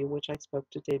with you, which I spoke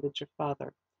to David your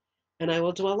father. And I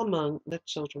will dwell among the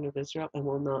children of Israel and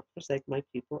will not forsake my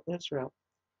people Israel.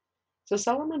 So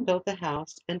Solomon built the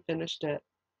house and finished it.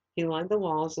 He lined the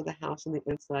walls of the house on the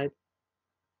inside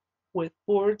with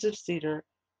boards of cedar.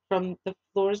 From the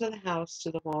floors of the house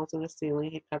to the walls of the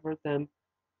ceiling, he covered them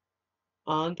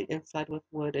on the inside with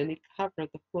wood, and he covered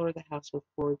the floor of the house with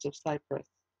boards of cypress.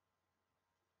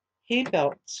 He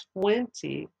built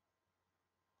 20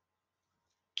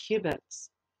 cubits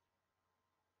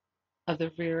of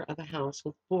the rear of the house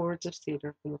with boards of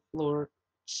cedar from the floor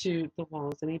to the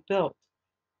walls, and he built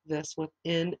this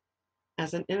within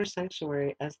as an inner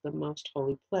sanctuary as the most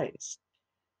holy place.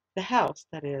 The house,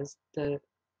 that is, the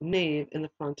nave in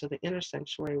the front of the inner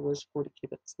sanctuary, was 40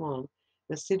 cubits long.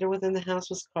 The cedar within the house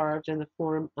was carved in the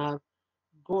form of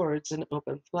gourds and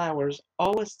open flowers,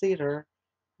 all with cedar.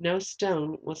 No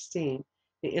stone was seen.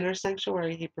 The inner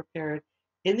sanctuary he prepared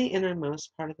in the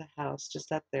innermost part of the house to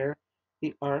set there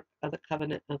the ark of the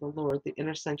covenant of the Lord. The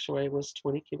inner sanctuary was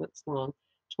 20 cubits long,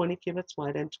 20 cubits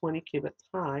wide, and 20 cubits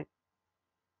high,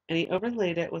 and he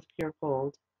overlaid it with pure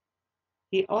gold.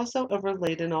 He also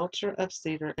overlaid an altar of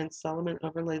cedar, and Solomon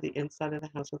overlaid the inside of the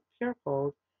house with pure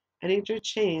gold, and he drew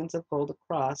chains of gold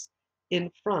across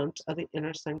in front of the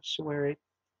inner sanctuary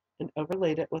and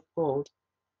overlaid it with gold.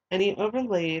 And he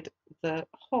overlaid the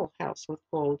whole house with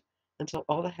gold until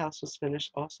all the house was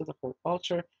finished. Also the whole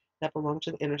altar that belonged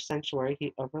to the inner sanctuary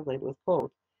he overlaid with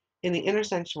gold. In the inner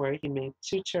sanctuary he made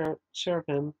two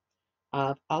cherubim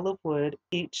of olive wood,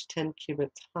 each 10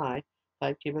 cubits high.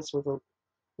 5 cubits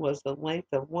was the length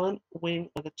of one wing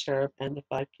of the cherub, and the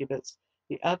 5 cubits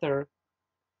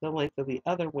the length of the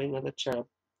other wing of the cherub.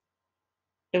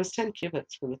 It was 10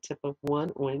 cubits from the tip of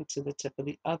one wing to the tip of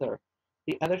the other.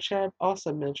 The other cherub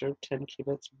also measured 10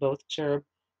 cubits. Both cherub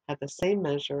had the same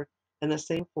measure and the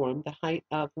same form. The height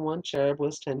of one cherub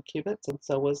was 10 cubits, and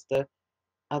so was the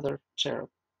other cherub.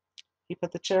 He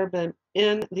put the cherubim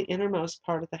in the innermost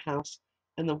part of the house,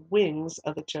 and the wings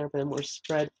of the cherubim were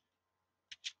spread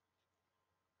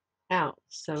out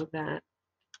so that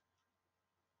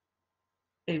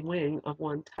a wing of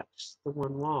one touched the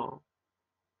one wall,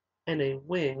 and a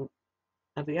wing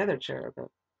of the other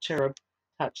cherub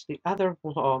touched the other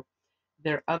wall.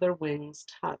 Their other wings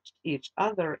touched each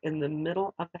other in the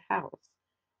middle of the house.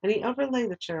 And he overlaid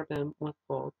the cherubim with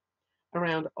gold.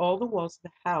 Around all the walls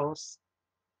of the house,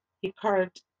 he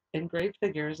carved engraved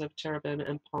figures of cherubim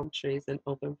and palm trees and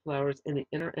open flowers in the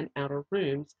inner and outer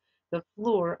rooms. The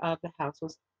floor of the house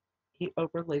was he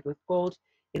overlaid with gold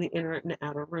in the inner and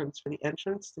outer rooms. For the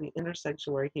entrance to the inner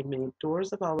sanctuary, he made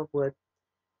doors of olive wood.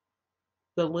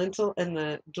 The lintel and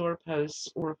the doorposts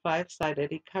were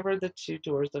 5-sided. He covered the 2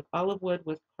 doors of olive wood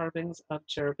with carvings of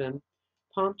cherubim,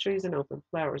 palm trees, and open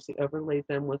flowers. He overlaid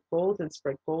them with gold and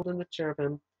spread gold on the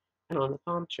cherubim and on the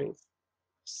palm trees.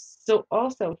 So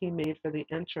also he made for the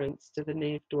entrance to the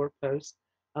nave doorposts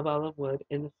of olive wood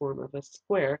in the form of a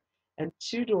square, and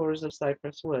 2 doors of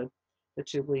cypress wood. The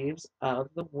 2 leaves of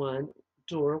the one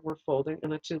door were folding,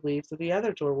 and the 2 leaves of the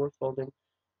other door were folding.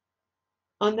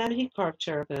 On them he carved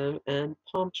cherubim and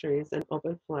palm trees and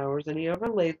open flowers, and he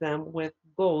overlaid them with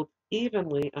gold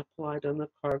evenly applied on the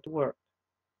carved work.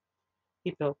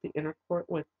 He built the inner court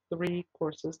with 3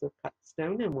 courses of cut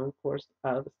stone and 1 course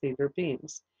of cedar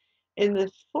beams. In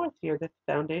the 4th year, the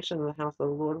foundation of the house of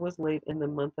the Lord was laid in the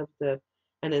month of Ziv,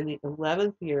 and in the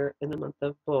 11th year, in the month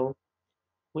of Bul,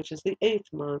 which is the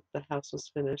 8th month, the house was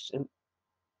finished in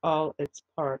all its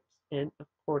parts and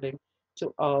according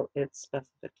to all its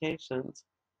specifications.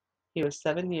 He was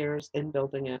 7 years in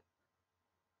building it.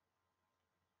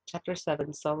 Chapter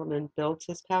 7, Solomon builds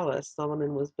his palace.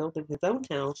 Solomon was building his own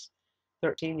house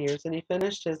 13 years, and he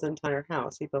finished his entire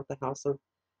house. He built the house of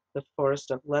the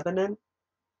forest of Lebanon.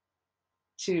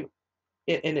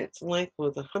 In its length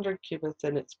was 100 cubits,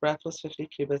 and its breadth was 50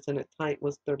 cubits, and its height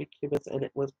was 30 cubits, and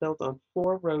it was built on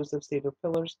 4 rows of cedar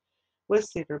pillars with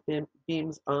cedar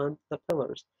beams on the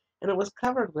pillars. And it was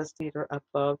covered with cedar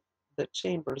above the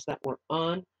chambers that were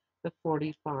on the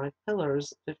 45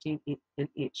 pillars, 15 in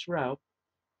each row.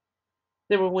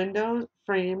 There were window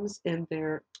frames in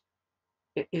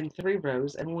 3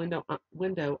 rows, and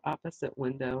window opposite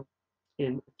window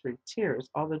in 3 tiers.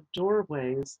 All the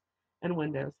doorways and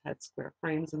windows had square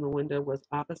frames, and the window was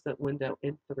opposite window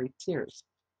in 3 tiers.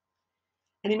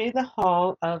 And he made the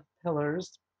hall of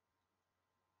pillars.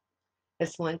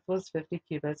 Its length was 50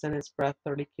 cubits, and its breadth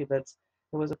 30 cubits.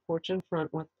 There was a porch in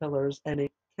front with pillars and a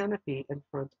canopy in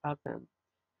front of them.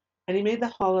 And he made the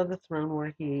hall of the throne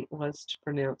where he was to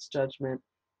pronounce judgment,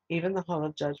 even the hall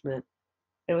of judgment.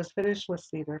 It was finished with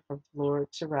cedar from floor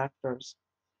to rafters.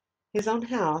 His own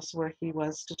house, where he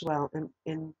was to dwell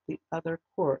in the other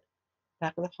court,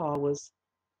 back of the hall, was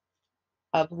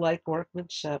of like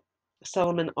workmanship.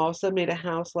 Solomon also made a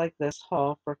house like this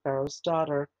hall for Pharaoh's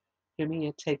daughter, whom he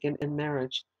had taken in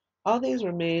marriage. All these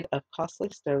were made of costly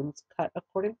stones, cut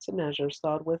according to measure,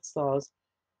 sawed with saws,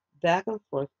 back and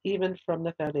forth, even from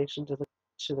the foundation to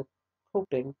the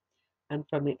coping, and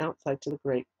from the outside to the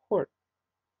great court.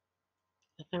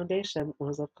 The foundation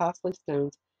was of costly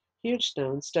stones, huge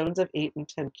stones, stones of 8 and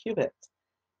 10 cubits,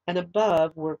 and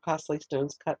above were costly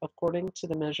stones cut according to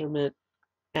the measurement,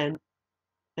 and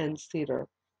cedar.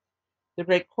 The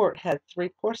great court had 3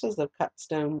 courses of cut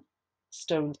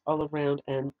stones all around,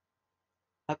 and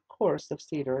a course of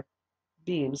cedar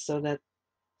beams,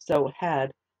 so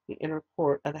had the inner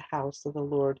court of the house of the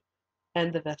Lord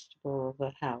and the vestibule of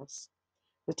the house.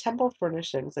 The temple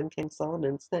furnishings, and King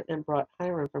Solomon sent and brought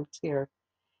Hiram from Tyre.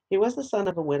 He was the son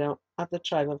of a widow of the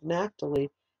tribe of Naphtali,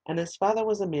 and his father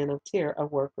was a man of Tyre, a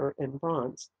worker in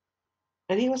bronze.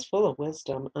 And he was full of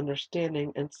wisdom,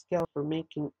 understanding, and skill for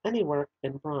making any work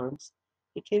in bronze.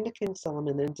 He came to King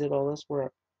Solomon and did all his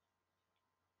work.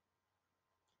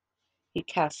 He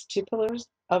cast 2 pillars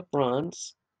of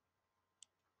bronze.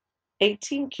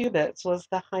 18 cubits was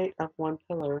the height of one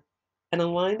pillar, and a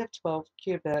line of 12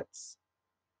 cubits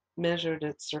measured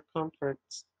its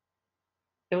circumference.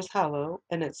 It was hollow,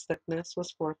 and its thickness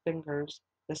was 4 fingers.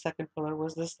 The second pillar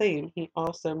was the same. He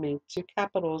also made 2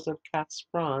 capitals of cast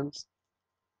bronze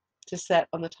to set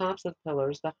on the tops of the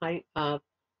pillars. The height of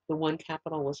the one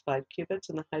capital was 5 cubits,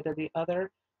 and the height of the other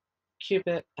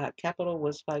capital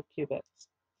was 5 cubits.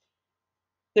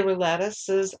 There were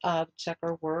lattices of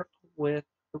checker work with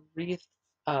wreaths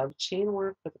of chain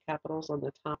work for the capitals on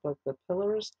the top of the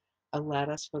pillars, a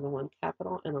lattice for the one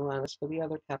capital and a lattice for the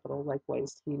other capital.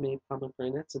 Likewise, he made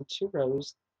pomegranates in 2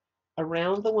 rows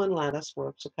around the one lattice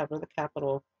work to cover the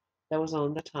capital that was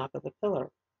on the top of the pillar.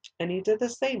 And he did the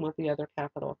same with the other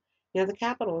capital. Now the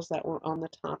capitals that were on the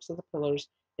tops of the pillars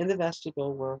in the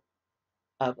vestibule were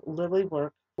of lily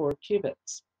work, 4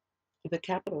 cubits. The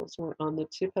capitals were on the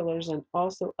 2 pillars and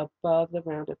also above the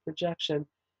rounded projection,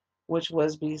 which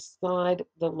was beside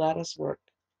the lattice work.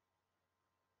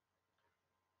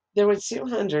 There were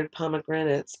 200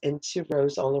 pomegranates in 2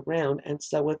 rows all around, and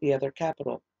so with the other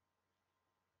capital.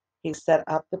 He set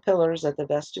up the pillars at the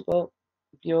vestibule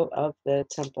of the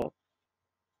temple.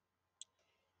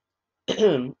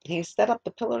 He set up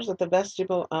the pillars at the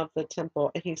vestibule of the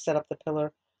temple, and he set up the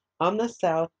pillar on the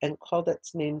south and called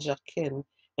its name Jachin,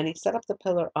 and he set up the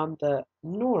pillar on the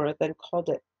north and called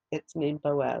its name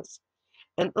Boaz.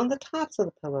 And on the tops of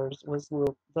the pillars was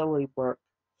lily work.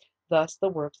 Thus the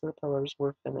works of the pillars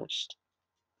were finished.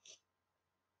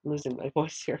 I'm losing my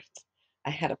voice here. I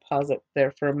had to pause it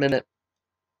there for a minute,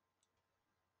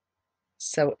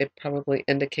 so it probably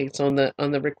indicates on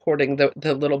the recording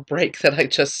the little break that I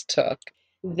just took.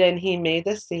 Then he made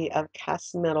the sea of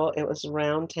cast metal. It was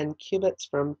round 10 cubits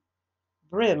from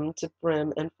brim to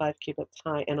brim and 5 cubits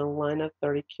high, and a line of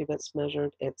 30 cubits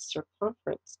measured its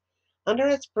circumference. Under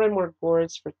its brim were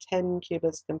gourds for 10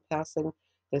 cubits compassing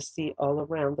the sea all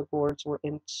around. The gourds were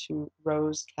in 2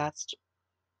 rows cast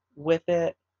with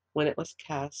it when it was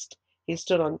cast. It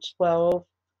stood on 12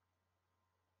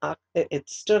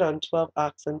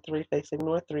 oxen, 3 facing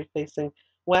north, 3 facing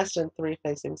west, and 3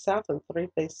 facing south, and 3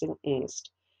 facing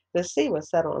east. The sea was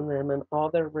set on them, and all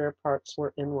their rear parts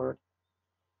were inward.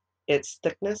 Its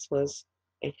thickness was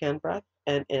a handbreadth,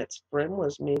 and its brim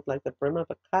was made like the brim of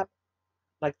a cup,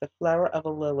 like the flower of a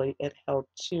lily. It held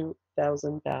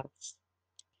 2,000 baths.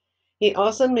 He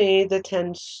also made the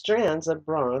 10 strands of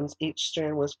bronze. Each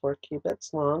strand was 4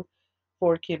 cubits long,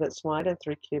 4 cubits wide, and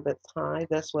 3 cubits high.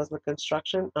 This was the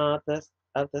construction of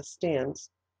the stands.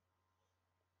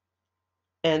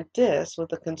 And this was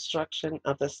the construction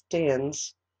of the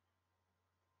stands.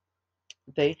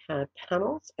 They had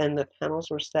panels, and the panels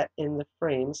were set in the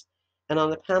frames. And on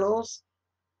the panels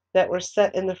that were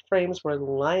set in the frames were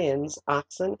lions,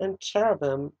 oxen, and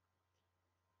cherubim.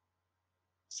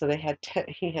 So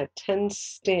he had 10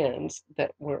 stands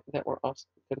that were also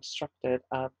constructed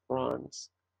of bronze.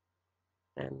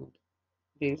 And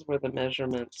these were the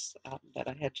measurements that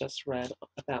I had just read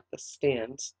about the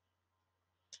stands.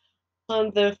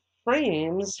 On the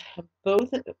frames,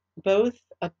 both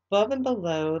above and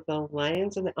below the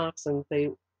lions and the oxen,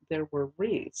 there were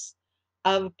wreaths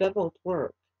of beveled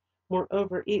work.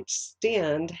 Moreover, each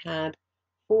stand had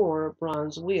 4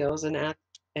 bronze wheels and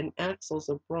axles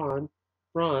of bronze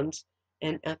bronze,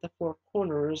 and at the four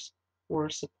corners were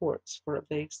supports for a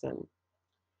basin.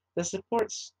 The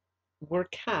supports were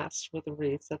cast with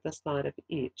wreaths at the side of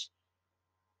each.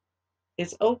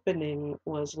 Its opening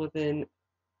was within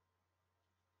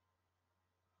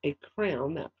a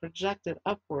crown that projected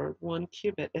upward 1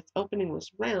 cubit. Its opening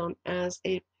was round as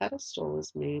a pedestal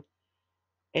is made,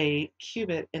 a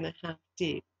cubit and a half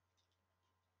deep.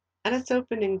 At its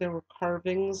opening there were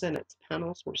carvings, and its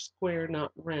panels were square,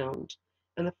 not round.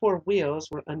 And the four wheels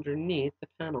were underneath the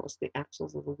panels. The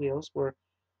axles of the wheels were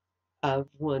of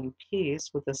one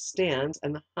piece with the stands,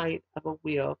 and the height of a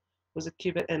wheel was a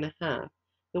cubit and a half.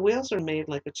 The wheels are made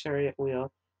like a chariot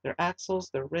wheel. Their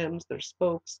axles, their rims, their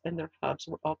spokes, and their hubs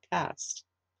were all cast.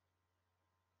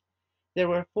 There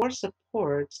were four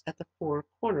supports at the four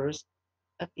corners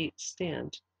of each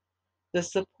stand. The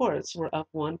supports were of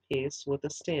one piece with the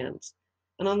stands,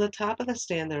 and on the top of the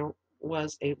stand there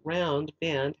was a round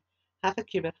band half a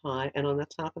cubit high, and on the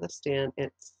top of the stand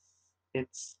its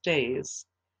stays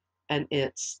and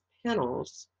its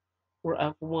panels were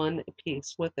of one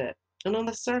piece with it. And on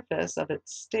the surface of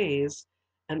its stays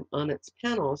and on its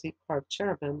panels he carved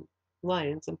cherubim,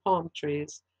 lions, and palm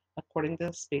trees, according to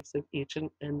the space of each,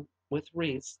 and with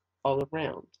wreaths all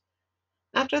around.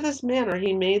 After this manner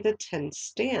he made the 10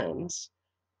 stands.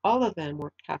 All of them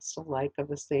were cast alike, of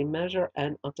the same measure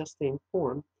and of the same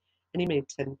form. And he made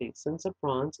 10 basins of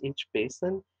bronze. Each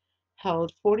basin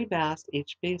held 40 baths.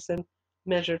 Each basin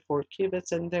measured 4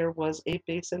 cubits, and there was a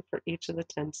basin for each of the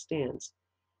 10 stands.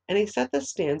 And he set the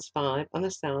stands 5 on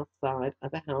the south side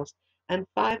of the house, and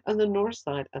 5 on the north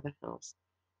side of the house.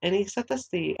 And he set the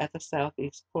sea at the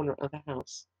southeast corner of the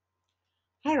house.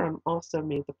 Hiram also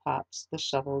made the pots, the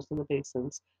shovels, and the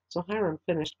basins. So Hiram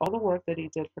finished all the work that he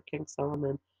did for King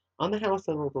Solomon on the house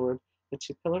of the Lord: the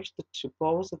 2 pillars, the 2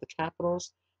 bowls of the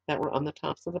capitals that were on the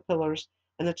tops of the pillars,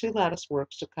 and the 2 lattice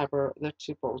works to cover the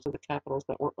 2 bowls of the capitals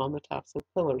that were on the tops of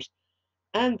the pillars,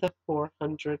 and the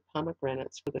 400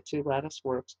 pomegranates for the 2 lattice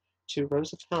works, 2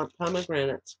 rows of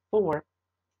pomegranates for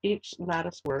each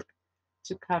lattice work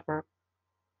to cover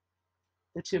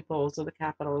the 2 bowls of the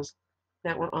capitals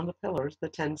that were on the pillars, the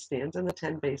 10 stands, and the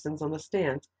 10 basins on the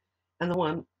stands, and the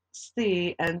 1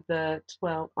 sea, and the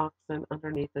 12 oxen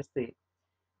underneath the sea.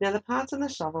 Now the pots and the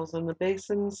shovels and the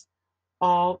basins,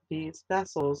 all these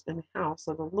vessels in the house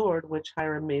of the Lord, which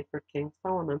Hiram made for King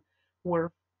Solomon,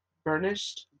 were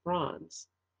burnished bronze.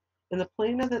 In the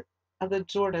plain of the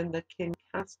Jordan the king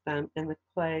cast them in the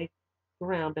clay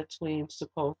ground between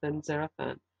Succoth and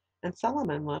Zarethan. And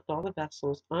Solomon left all the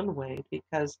vessels unweighed,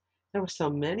 because there were so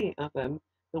many of them.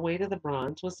 The weight of the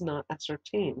bronze was not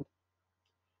ascertained.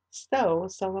 So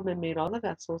Solomon made all the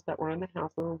vessels that were in the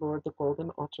house of the Lord: the golden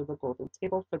altar, the golden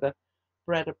table for the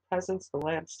bread of presence, the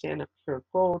lampstand of pure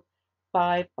gold,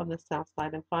 5 on the south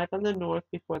side and 5 on the north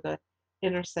before the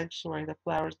inner sanctuary, the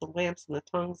flowers, the lamps, and the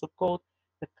tongues of gold,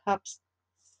 the cups,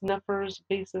 snuffers,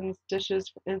 basins, dishes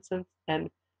for incense, and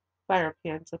fire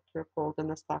pans of pure gold, and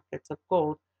the sockets of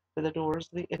gold for the doors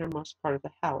of the innermost part of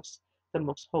the house, the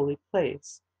most holy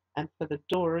place, and for the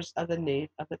doors of the nave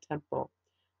of the temple.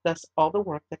 Thus all the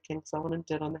work that King Solomon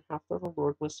did on the house of the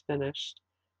Lord was finished.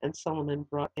 And Solomon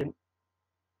brought in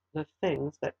the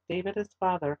things that David his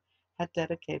father had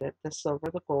dedicated, the silver,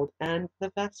 the gold, and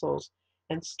the vessels,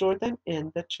 and stored them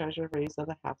in the treasuries of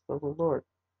the house of the Lord.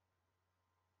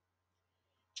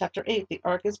 Chapter 8. The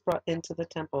ark is brought into the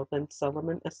temple. Then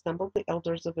Solomon assembled the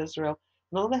elders of Israel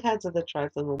and all the heads of the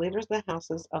tribes and the leaders of the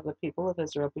houses of the people of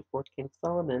Israel before King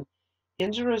Solomon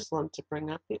in Jerusalem, to bring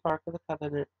up the ark of the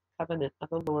covenant of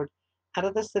the Lord out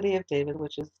of the city of David,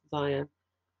 which is Zion.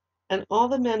 And all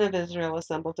the men of Israel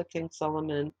assembled to King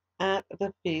Solomon at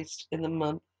the feast in the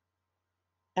month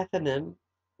Ethanim,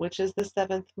 which is the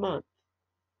 7th month.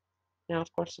 Now,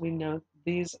 of course, we know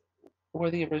these were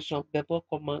the original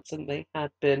biblical months, and they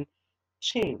had been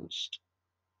changed.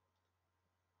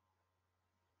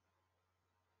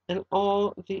 And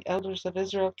all the elders of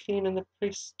Israel came, and the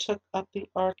priests took up the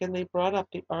ark, and they brought up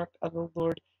the ark of the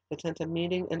Lord, the tent of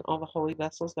meeting, and all the holy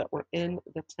vessels that were in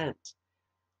the tent.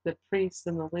 The priests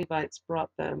and the Levites brought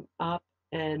them up,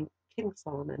 and King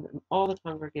Solomon and all the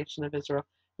congregation of Israel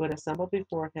who had assembled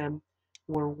before him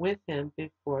were with him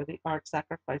before the ark,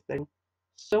 sacrificing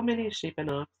so many sheep and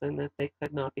oxen that they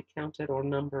could not be counted or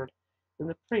numbered. And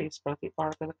the priests brought the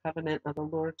ark of the covenant of the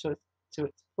Lord to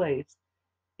its place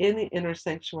in the inner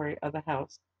sanctuary of the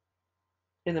house,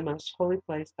 in the most holy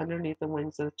place, underneath the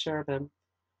wings of the cherubim.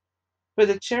 For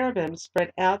the cherubim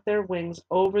spread out their wings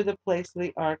over the place of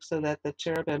the ark, so that the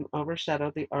cherubim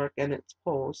overshadowed the ark and its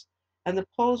poles. And the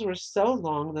poles were so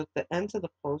long that the ends of the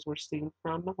poles were seen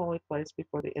from the holy place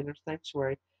before the inner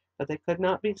sanctuary. but they could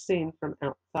not be seen from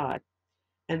outside,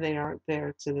 and they are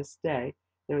there to this day.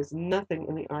 There is nothing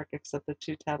in the ark except the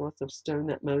 2 tablets of stone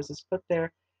that Moses put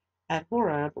there at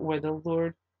Horeb, where the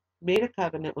Lord made a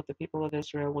covenant with the people of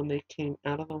Israel when they came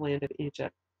out of the land of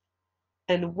Egypt.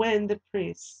 And when the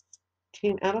priests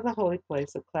came out of the holy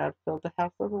place, a cloud filled the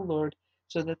house of the Lord,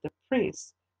 so that the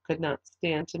priests could not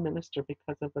stand to minister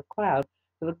because of the cloud,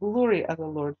 for the glory of the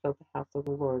Lord filled the house of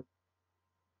the Lord.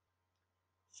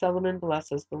 Solomon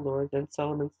blesses the Lord. Then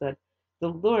Solomon said, "The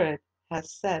Lord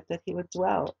has said that he would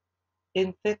dwell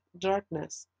in thick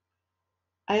darkness.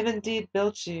 I have indeed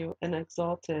built you an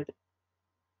exalted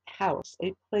house,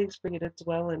 a place for you to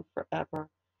dwell in forever."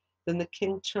 Then the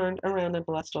king turned around and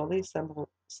blessed all the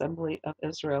assembly of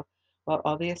Israel, while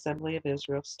all the assembly of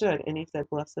Israel stood. And he said,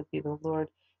 "Blessed be the Lord,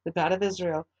 the God of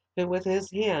Israel, who with his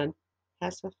hand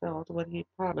has fulfilled what he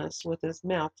promised with his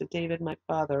mouth to David my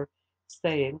father,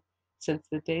 saying, Since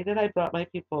the day that I brought my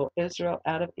people Israel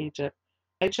out of Egypt,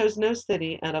 I chose no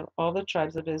city out of all the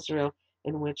tribes of Israel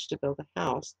in which to build a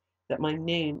house, that my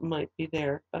name might be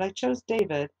there. But I chose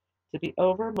David to be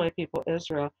over my people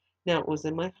Israel. Now it was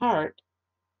in the heart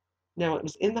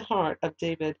of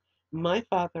David, my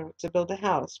father, to build a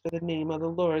house for the name of the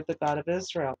Lord, the God of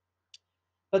Israel.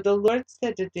 But the Lord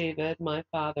said to David, my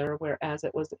father, whereas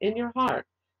it was in your heart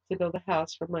to build a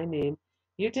house for my name,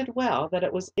 you did well that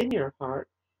it was in your heart.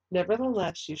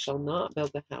 Nevertheless, you shall not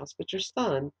build the house, but your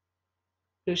son,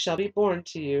 who shall be born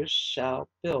to you, shall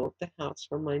build the house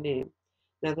for my name.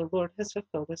 Now the Lord has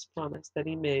fulfilled his promise that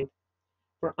he made.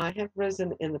 For I have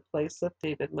risen in the place of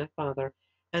David my father,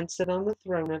 and sit on the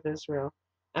throne of Israel,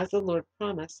 as the Lord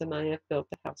promised, and I have built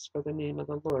the house for the name of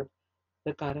the Lord,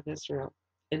 the God of Israel.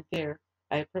 And there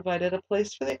I have provided a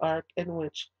place for the ark, in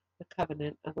which the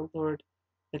covenant of the Lord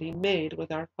that he made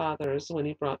with our fathers when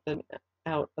he brought them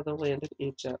out of the land of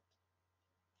Egypt.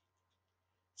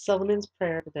 Solomon's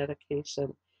prayer of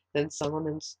dedication. Then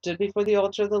Solomon stood before the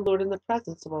altar of the Lord in the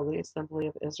presence of all the assembly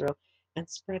of Israel, and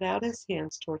spread out his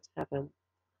hands towards heaven,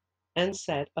 and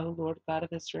said, O Lord God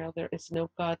of Israel, there is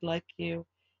no God like you,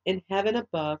 in heaven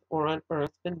above or on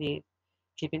earth beneath,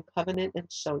 keeping covenant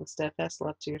and showing steadfast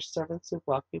love to your servants who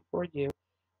walk before you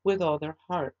with all their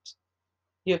heart.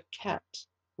 You have kept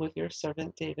with your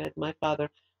servant David, my father,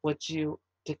 what you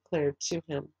declared to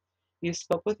him. You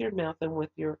spoke with your mouth, and with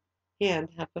your hand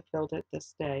have fulfilled it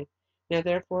this day. Now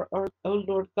therefore, O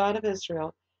Lord God of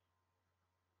Israel,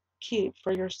 keep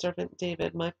for your servant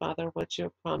David, my father, what you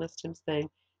have promised him, saying,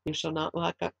 You shall not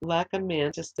lack a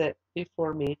man to sit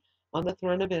before me on the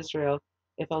throne of Israel,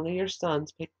 if only your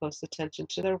sons pay close attention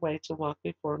to their way to walk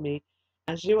before me,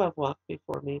 as you have walked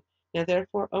before me. Now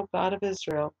therefore, O God of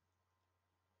Israel,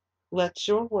 let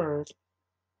your word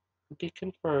be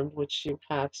confirmed, which you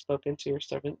have spoken to your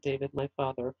servant David, my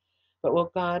father. But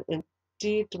will God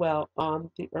indeed dwell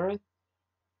on the earth?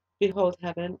 Behold,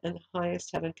 heaven and the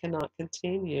highest heaven cannot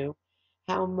contain you.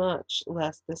 How much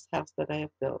less this house that I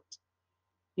have built?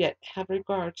 Yet have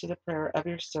regard to the prayer of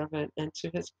your servant and to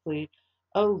his plea,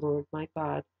 O Lord my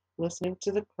God, listening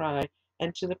to the cry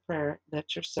and to the prayer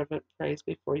that your servant prays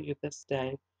before you this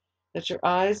day, that your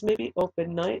eyes may be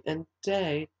open night and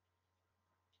day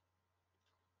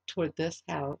toward this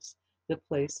house, the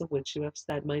place of which you have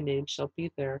said my name shall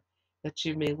be there, that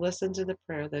you may listen to the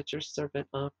prayer that your servant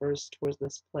offers toward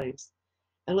this place.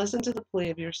 And listen to the plea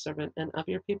of your servant and of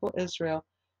your people Israel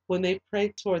when they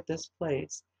pray toward this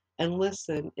place, and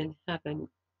listen in heaven,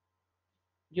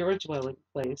 your dwelling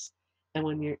place, and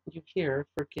when you hear,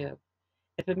 forgive.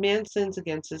 If a man sins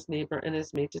against his neighbor and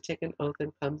is made to take an oath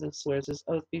and comes and swears his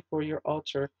oath before your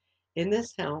altar in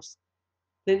this house,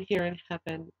 then hear in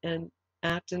heaven and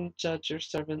act and judge your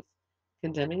servants,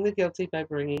 condemning the guilty by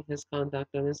bringing his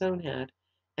conduct on his own head,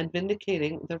 and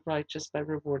vindicating the righteous by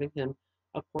rewarding him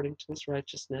according to his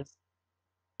righteousness.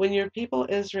 When your people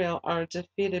Israel are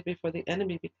defeated before the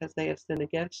enemy because they have sinned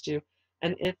against you,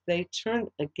 and if they turn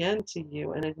again to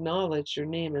you and acknowledge your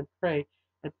name and pray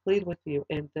and plead with you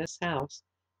in this house,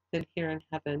 then hear in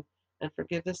heaven and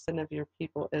forgive the sin of your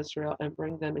people Israel and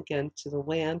bring them again to the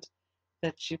land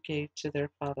that you gave to their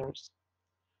fathers.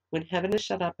 When heaven is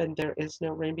shut up and there is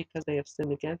no rain because they have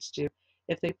sinned against you,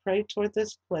 if they pray toward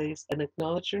this place and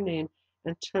acknowledge your name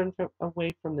and turn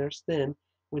away from their sin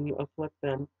when you afflict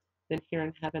them, then hear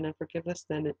in heaven and forgive the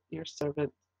sin of your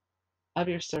servants,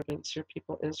 your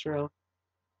people Israel,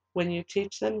 when you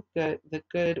teach them the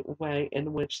good way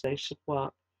in which they should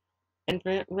walk, and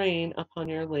grant rain upon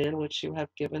your land which you have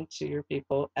given to your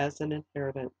people as an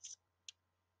inheritance.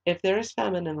 If there is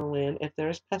famine in the land, if there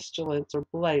is pestilence or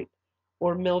blight,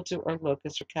 or mildew or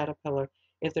locust or caterpillar,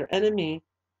 if their enemy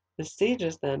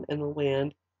besieges them in the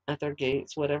land, at their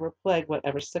gates. Whatever plague,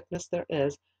 whatever sickness there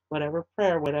is, whatever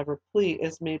prayer, whatever plea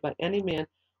is made by any man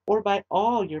or by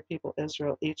all your people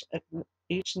Israel,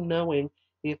 each knowing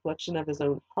the affliction of his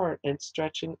own heart and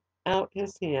stretching out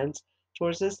his hands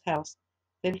towards his house,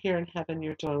 then hear in heaven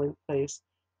your dwelling place,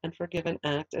 and forgive an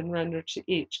act, and render to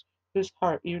each whose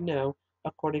heart you know,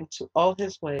 according to all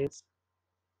his ways.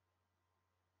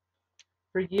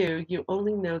 For you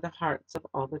only know the hearts of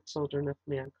all the children of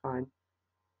mankind,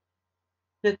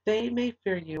 that they may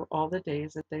fear you all the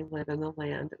days that they live in the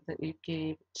land that you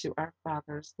gave to our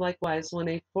fathers. Likewise, when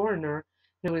a foreigner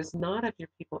who is not of your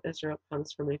people Israel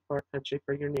comes from a far country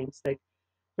for your name's sake,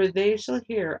 for they shall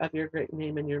hear of your great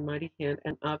name and your mighty hand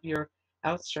and of your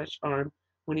outstretched arm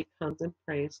when he comes and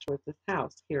prays toward this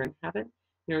house here in heaven,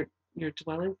 your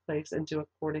dwelling place, and do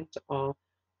according to all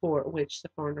for which the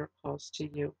foreigner calls to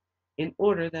you, in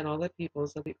order that all the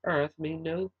peoples of the earth may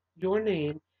know your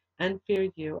name and fear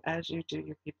you as you do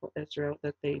your people Israel,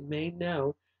 that they may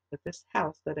know that this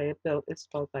house that I have built is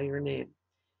called by your name.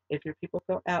 If your people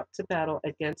go out to battle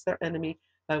against their enemy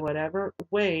by whatever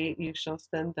way you shall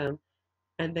send them,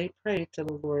 and they pray to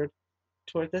the Lord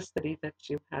toward the city that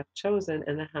you have chosen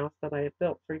and the house that I have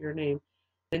built for your name,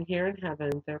 then hear in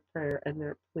heaven their prayer and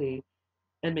their plea,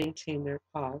 and maintain their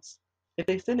cause. If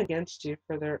they sin against you,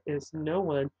 for there is no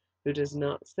one who does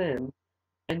not sin,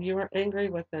 and you are angry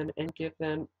with them and give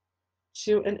them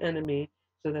to an enemy,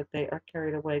 so that they are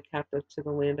carried away captive to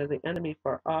the land of the enemy,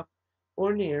 far off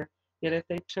or near. Yet if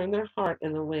they turn their heart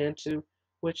in the land to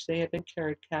which they have been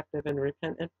carried captive, and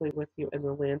repent and plead with you in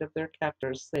the land of their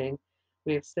captors, saying,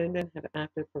 we have sinned and have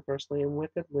acted perversely and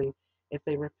wickedly, if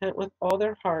they repent with all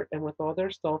their heart and with all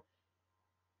their soul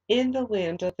in the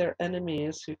land of their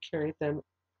enemies who carried them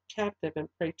captive, and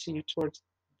pray to you towards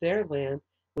their land,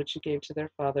 which you gave to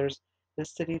their fathers, the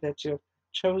city that you have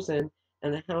chosen,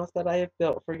 and the house that I have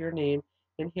built for your name,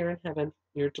 and here in heaven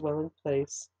your dwelling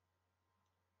place,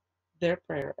 their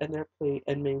prayer and their plea,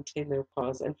 and maintain their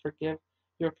cause, and forgive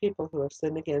your people who have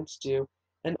sinned against you,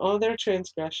 and all their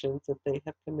transgressions that they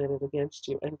have committed against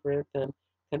you, and grant them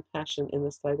compassion in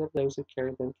the sight of those who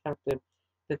carry them captive,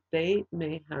 that they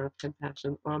may have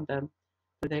compassion on them,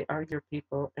 for they are your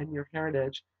people and your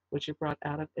heritage, which you brought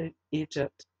out of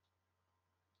Egypt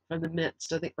from the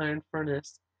midst of the iron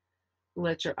furnace.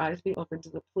 Let your eyes be open to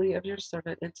the plea of your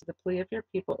servant and to the plea of your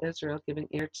people Israel, giving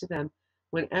ear to them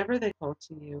whenever they call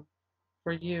to you.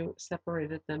 For you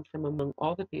separated them from among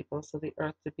all the peoples of the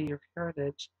earth to be your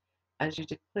heritage, as you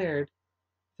declared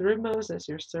through Moses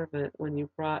your servant, when you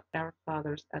brought our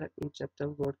fathers out of Egypt,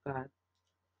 O Lord God.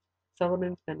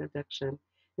 Solomon's benediction.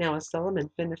 Now as Solomon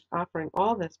finished offering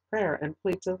all this prayer and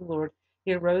plea to the Lord,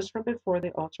 he arose from before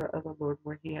the altar of the Lord,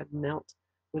 where he had knelt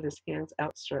with his hands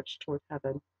outstretched toward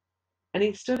heaven. And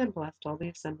he stood and blessed all the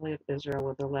assembly of Israel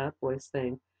with a loud voice,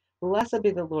 saying, blessed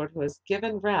be the Lord, who has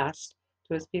given rest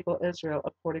to his people Israel,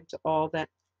 according to all that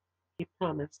he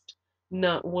promised.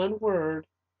 Not one word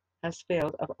has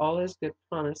failed of all his good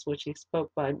promise which he spoke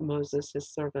by Moses his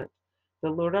servant. The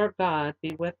Lord our God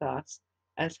be with us,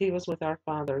 as he was with our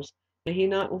fathers. May he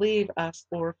not leave us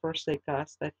or forsake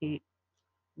us, that he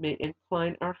may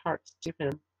incline our hearts to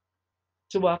him,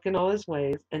 to walk in all his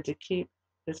ways, and to keep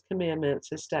his commandments,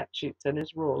 his statutes, and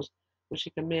his rules, which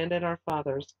he commanded our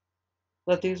fathers.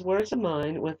 Let these words of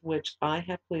mine, with which I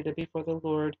have pleaded before the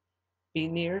Lord, be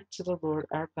near to the Lord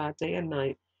our God day and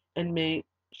night, and may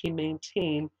he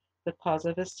maintain the cause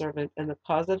of his servant and the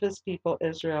cause of his people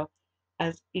Israel,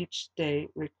 as each day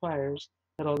requires,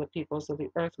 that all the peoples of the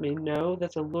earth may know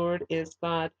that the Lord is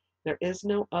God, there is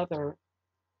no other.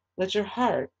 Let your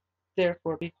heart,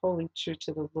 therefore, be wholly true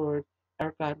to the Lord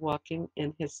our God, walking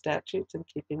in his statutes and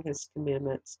keeping his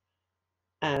commandments,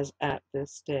 as at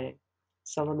this day.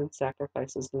 Solomon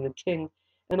sacrifices, and the king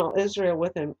and all Israel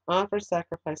with him offer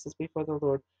sacrifices before the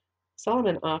Lord.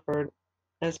 Solomon offered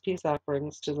as peace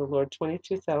offerings to the Lord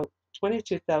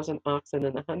 22,000 oxen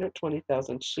and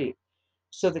 120,000 sheep.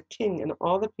 So the king and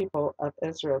all the people of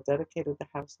Israel dedicated the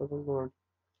house of the Lord.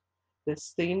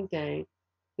 This same day,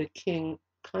 the king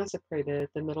consecrated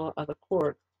the middle of the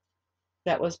court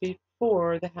that was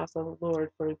before the house of the Lord,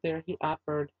 for there he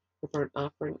offered the burnt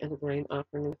offering and the grain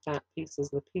offering and the fat pieces,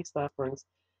 the peace offerings,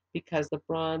 because the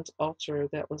bronze altar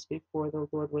that was before the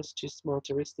Lord was too small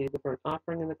to receive the burnt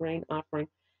offering and the grain offering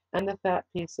and the fat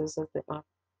pieces of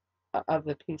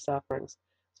the peace offerings.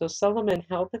 So Solomon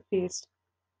held the feast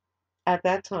at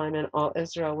that time, and all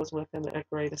Israel was with him, a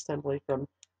great assembly from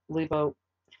Lebo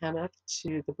Hamath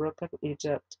to the brook of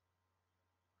Egypt,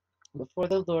 before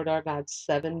the Lord our God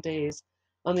 7 days.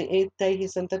 On the 8th day he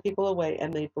sent the people away,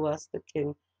 and they blessed the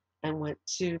king and went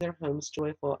to their homes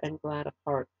joyful and glad of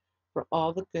heart. for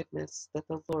all the goodness that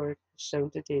the Lord has shown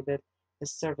to David,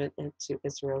 his servant, and to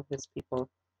Israel, his people.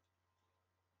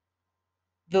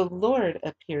 The Lord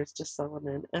appears to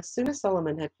Solomon. As soon as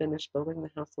Solomon had finished building the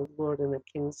house of the Lord and the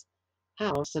king's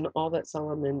house and all that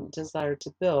Solomon desired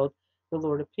to build, the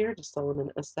Lord appeared to Solomon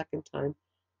a second time,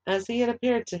 as he had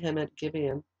appeared to him at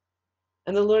Gibeon.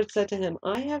 And the Lord said to him,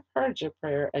 I have heard your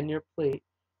prayer and your plea,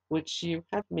 which you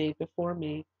have made before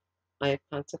me. I have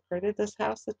consecrated this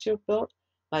house that you have built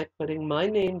by putting my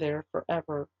name there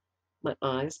forever. My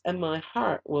eyes and my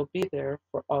heart will be there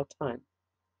for all time.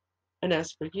 And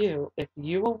as for you, if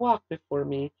you will walk before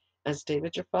me, as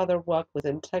David your father walked with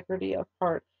integrity of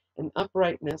heart and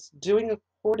uprightness, doing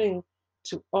according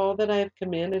to all that I have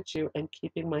commanded you and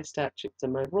keeping my statutes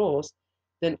and my rules,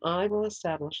 then I will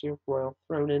establish your royal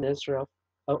throne in Israel,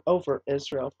 over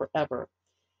Israel forever.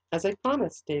 As I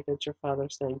promised David your father,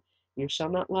 saying, you shall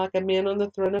not lack a man on the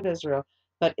throne of Israel.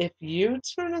 But if you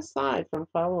turn aside from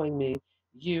following me,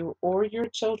 you or your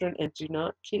children, and do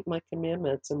not keep my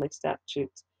commandments and my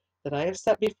statutes that I have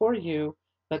set before you,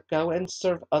 but go and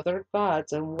serve other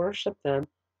gods and worship them,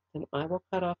 then I will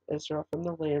cut off Israel from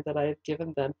the land that I have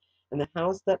given them, and the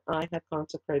house that I have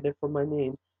consecrated for my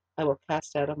name I will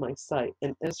cast out of my sight,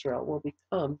 and Israel will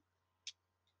become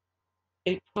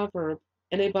a proverb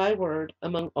and a byword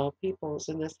among all peoples,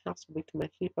 and this house will become a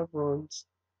heap of ruins.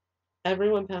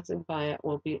 Everyone passing by it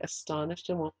will be astonished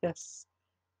and will hiss,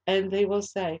 and they will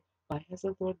say, why has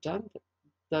the Lord done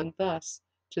thus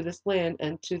to this land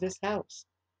and to this house?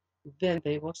 Then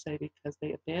they will say, because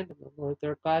they abandoned the Lord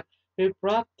their God, who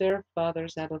brought their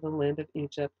fathers out of the land of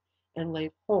Egypt, and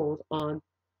laid hold on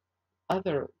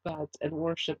other gods and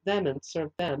worshipped them and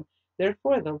served them.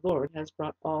 Therefore the Lord has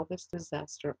brought all this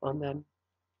disaster on them.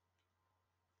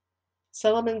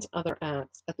 Solomon's other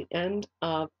acts. At the end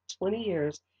of 20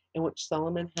 years in which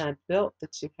Solomon had built the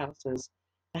two houses,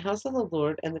 the house of the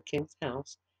Lord and the king's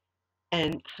house,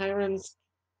 and Hiram,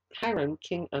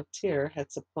 king of Tyre, had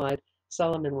supplied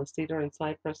Solomon with cedar and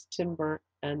cypress, timber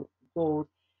and gold,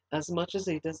 as much as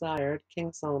he desired,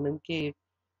 King Solomon gave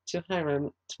to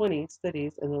Hiram 20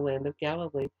 cities in the land of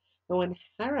Galilee. But when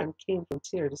Hiram came from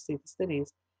Tyre to see the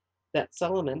cities that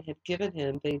Solomon had given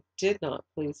him, they did not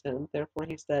please him. Therefore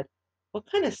he said, what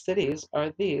kind of cities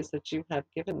are these that you have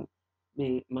given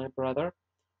me, my brother?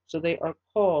 So they are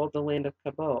called the land of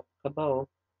Cabul, Cabul,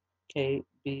 to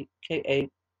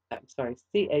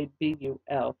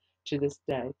this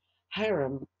day.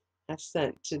 Hiram has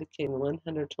sent to the king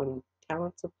 120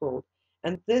 talents of gold.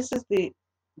 And this is the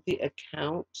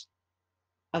account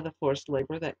of the forced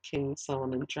labor that King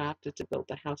Solomon drafted to build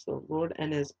the house of the Lord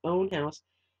and his own house,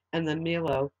 and the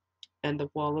Millo, and the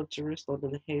wall of Jerusalem,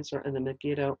 and the Hazor, and the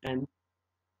Megiddo, and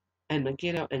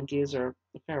Gezer.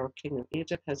 The Pharaoh king of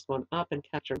Egypt has gone up and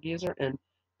captured Gezer and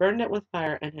burned it with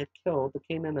fire, and had killed the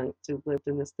Canaanites who lived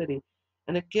in the city,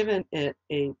 and had given it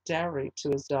a dowry to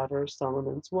his daughter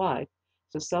Solomon's wife.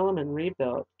 So Solomon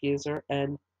rebuilt Gezer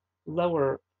and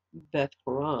Lower Beth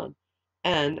Horon,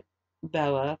 and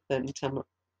Bela and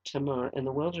Tamar in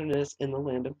the wilderness in the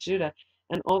land of Judah,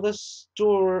 and all the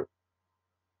store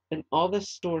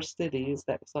cities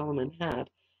that Solomon had,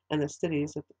 and the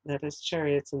cities that his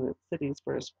chariots, and the cities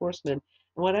for his horsemen,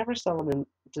 and whatever Solomon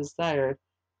desired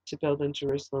to build in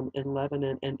Jerusalem, in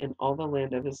Lebanon, and in all the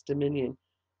land of his dominion.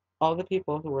 All the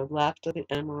people who were left of the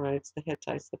Amorites, the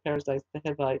Hittites, the Perizzites, the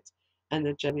Hivites, and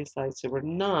the Jebusites, who were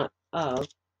not of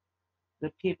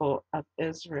the people of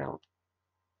Israel,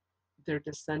 their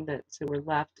descendants who were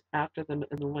left after them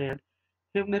in the land,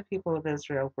 whom the people of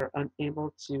Israel were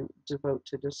unable to devote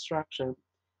to destruction,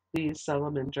 these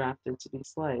Solomon drafted to be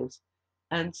slaves.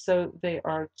 And so they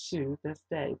are to this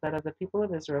day. But of the people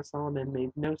of Israel, Solomon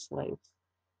made no slaves.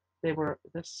 They were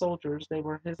the soldiers, they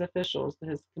were his officials,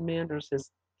 his commanders,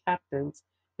 his captains,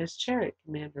 his chariot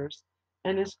commanders,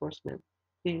 and his horsemen.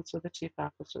 These were the chief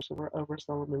officers who were over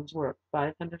Solomon's work,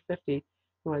 550,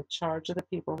 who had charge of the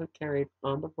people who carried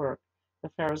on the work. The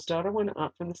Pharaoh's daughter went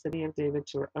up from the city of David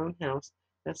to her own house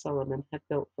that Solomon had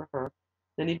built for her.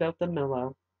 Then he built the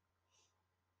Millo.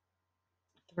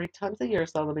 3 times a year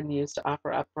Solomon used to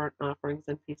offer up burnt offerings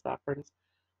and peace offerings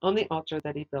on the altar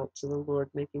that he built to the Lord,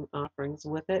 making offerings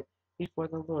with it before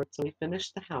the Lord. So he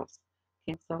finished the house.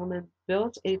 King Solomon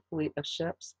built a fleet of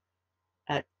ships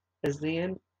at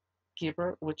Ezion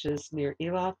Geber, which is near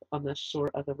Elath, on the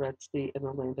shore of the Red Sea in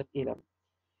the land of Edom.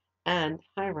 And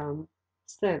Hiram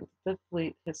sent the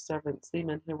fleet his servant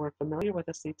seamen who were familiar with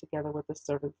the sea, together with the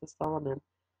servants of Solomon.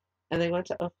 And they went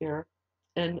to Ophir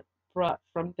and brought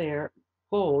from there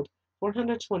gold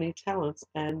 420 talents,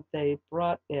 and they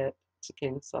brought it to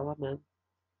King Solomon.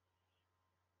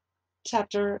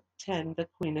 Chapter 10, the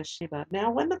Queen of Sheba.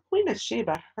 Now when the Queen of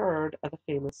Sheba heard of the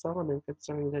fame of Solomon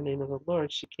concerning the name of the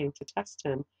Lord, she came to test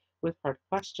him with hard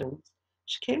questions.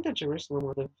 She came to Jerusalem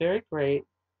with a very great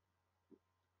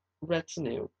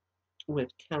retinue,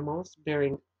 with camels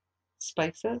bearing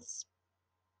spices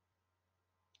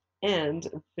and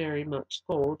very much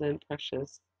gold and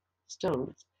precious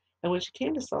stones. And when she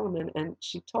came to Solomon, and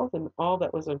she told him all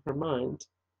that was on her mind,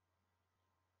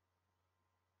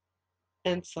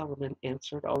 and Solomon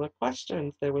answered all her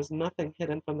questions. There was nothing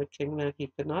hidden from the king that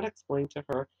he could not explain to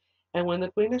her. And when the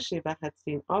Queen of Sheba had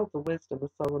seen all the wisdom of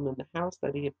Solomon, the house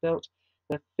that he had built,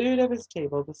 the food of his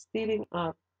table, the seating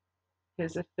of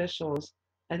his officials,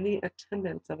 and the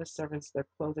attendance of his servants, their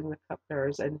clothing, the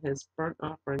cupbearers, and his burnt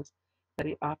offerings that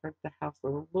he offered the house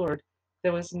of the Lord,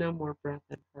 there was no more breath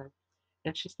in her.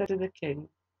 And she said to the king,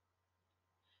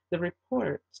 the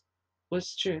report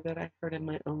was true that I heard in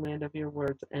my own land of your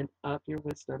words and of your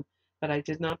wisdom, but I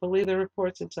did not believe the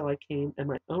reports until I came and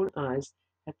my own eyes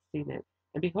had seen it.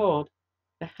 And behold,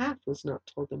 the half was not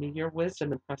told to me. Your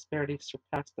wisdom and prosperity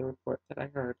surpassed the report that I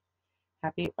heard.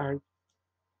 Happy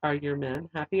are your men,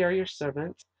 happy are your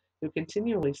servants, who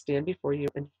continually stand before you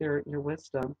and hear your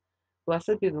wisdom.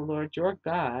 Blessed be the Lord your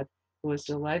God, who has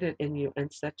delighted in you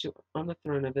and set you on the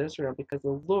throne of Israel, because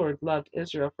the Lord loved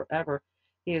Israel forever.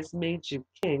 He has made you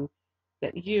king,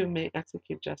 that you may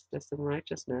execute justice and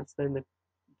righteousness.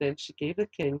 Then she gave the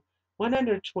king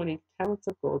 120 talents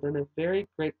of gold and a very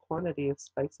great quantity of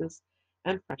spices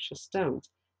and precious stones.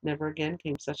 Never again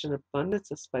came such an abundance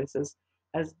of spices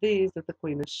as these that the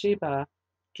Queen of Sheba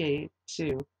gave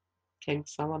to King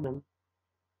Solomon.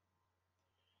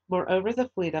 Moreover, the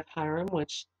fleet of Hiram,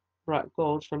 which brought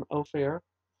gold from Ophir,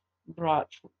 brought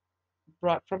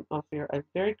from Ophir a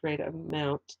very great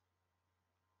amount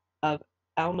of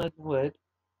almug wood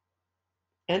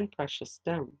and precious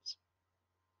stones.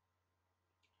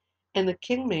 And the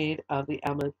king made of the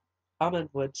almug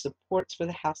wood supports for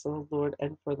the house of the Lord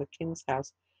and for the king's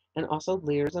house, and also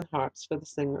lyres and harps for the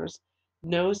singers.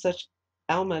 No such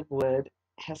almug wood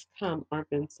has come or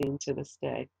been seen to this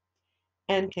day.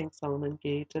 And King Solomon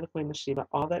gave to the Queen of Sheba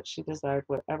all that she desired,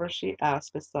 whatever she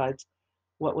asked, besides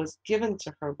what was given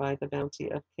to her by the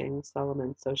bounty of King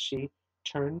Solomon. So she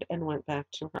turned and went back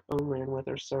to her own land with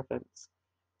her servants.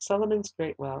 Solomon's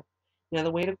great wealth. Now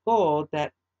the weight of gold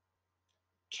that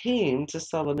came to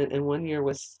Solomon in 1 year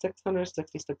was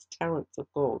 666 talents of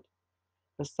gold,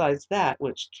 besides that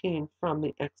which came from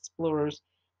the explorers,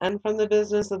 and from the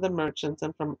business of the merchants,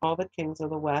 and from all the kings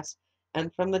of the west,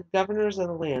 and from the governors of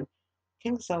the land.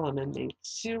 King Solomon made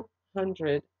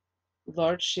 200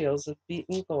 large shields of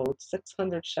beaten gold.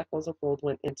 600 shekels of gold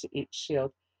went into each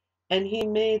shield. And he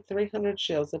made 300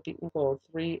 shields of beaten gold.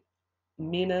 3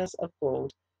 minas of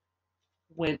gold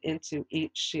went into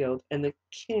each shield. And the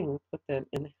king put them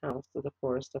in the house of the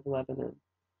forest of Lebanon.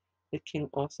 The king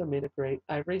also made a great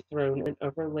ivory throne and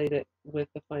overlaid it with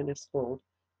the finest gold.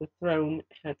 The throne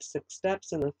had 6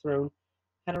 steps, and the throne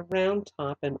had a round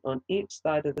top, and on each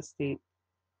side of the seat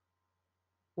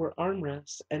were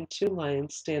armrests, and 2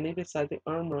 lions standing beside the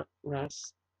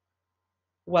armrests,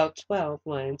 while 12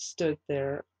 lions stood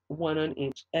there, one on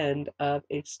each end of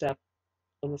a step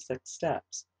on the 6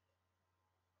 steps.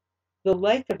 The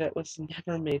like of it was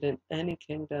never made in any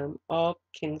kingdom. All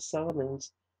King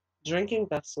Solomon's drinking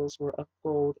vessels were of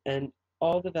gold, and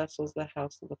all the vessels of the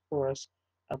house of the forest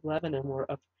of Lebanon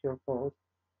were of pure gold.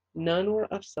 None were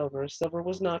of silver. Silver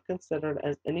was not considered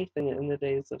as anything in the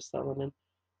days of Solomon,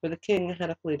 for the king had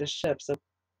a fleet of ships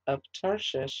of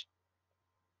Tarshish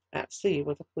at sea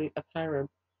with a fleet of Hiram.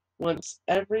 Once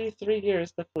every 3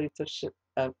 years, the fleets of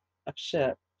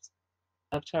ships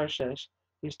of Tarshish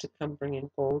used to come bringing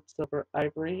gold, silver,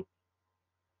 ivory,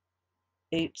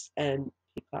 apes, and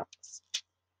peacocks.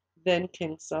 Then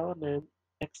King Solomon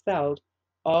excelled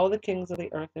all the kings of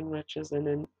the earth in riches and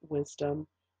in wisdom,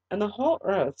 and the whole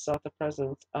earth sought the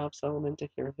presence of Solomon to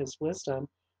hear his wisdom,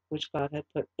 which God had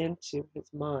put into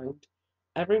his mind.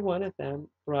 Every one of them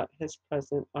brought his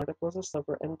present, articles of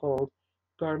silver and gold,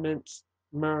 garments,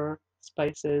 myrrh,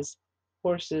 spices,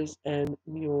 horses, and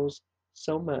mules,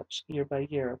 so much year by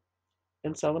year.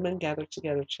 And Solomon gathered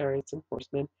together chariots and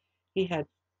horsemen. He had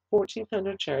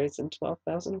 1,400 chariots and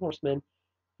 12,000 horsemen,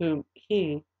 whom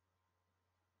he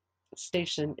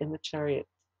stationed in the chariot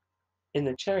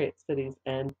cities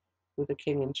and with the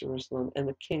king in Jerusalem. And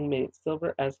the king made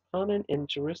silver as common in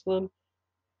Jerusalem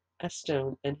as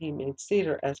stone, and he made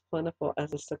cedar as plentiful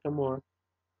as a sycamore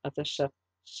of the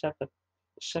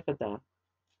Shephedah.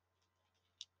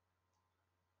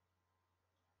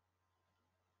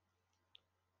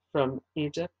 From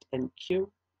Egypt and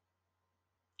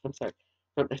I'm sorry,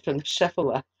 from the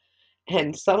Shephelah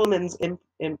And Solomon's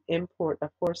import of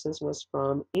horses was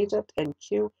from Egypt and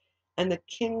Q, and the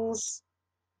king's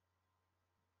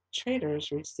traders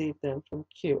received them from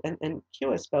Q. And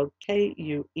Q is spelled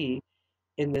Kue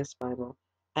in this Bible.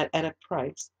 At a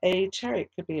price, a chariot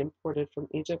could be imported from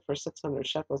Egypt for 600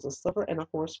 shekels of silver and a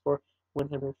horse for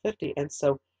 150. And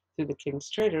so, through the king's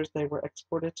traders, they were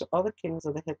exported to all the kings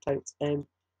of the Hittites and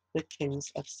the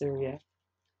kings of Syria.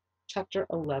 Chapter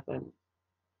 11.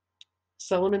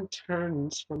 Solomon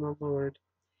turns from the Lord.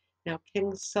 Now,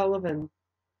 King Solomon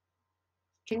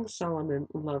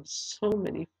loved so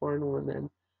many foreign women,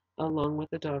 along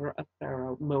with the daughter of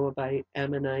Pharaoh, Moabite,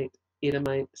 Ammonite,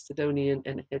 Edomite, Sidonian,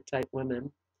 and Hittite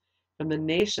women, from the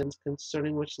nations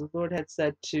concerning which the Lord had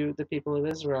said to the people of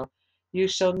Israel, "You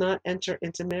shall not enter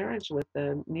into marriage with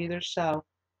them, neither shall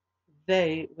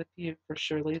they with you, for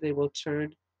surely they will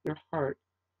turn your heart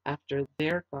after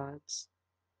their gods."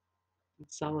 And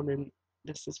Solomon,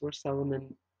 this is where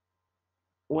Solomon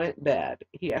went bad.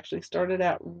 He actually started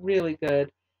out really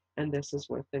good, and this is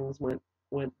where things went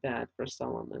bad for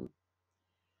Solomon.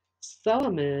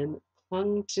 Solomon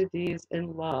clung to these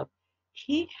in love.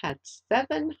 He had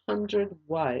 700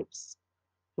 wives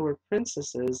who were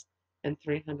princesses and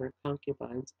 300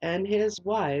 concubines, and his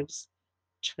wives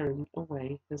turned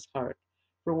away his heart.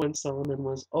 For when Solomon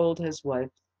was old, his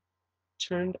wife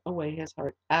turned away his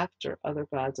heart after other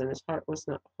gods, and his heart was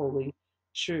not wholly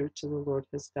true to the Lord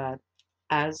his God,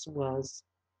 as was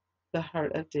the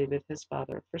heart of David his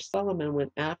father. For Solomon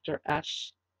went after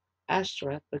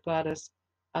Ashtoreth, the goddess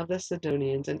of the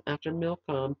Sidonians, and after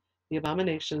Milcom, the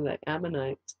abomination of the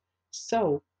Ammonites.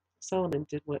 So Solomon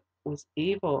did what was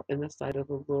evil in the sight of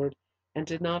the Lord, and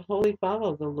did not wholly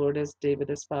follow the Lord as David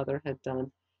his father had done.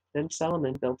 Then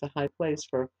Solomon built a high place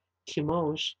for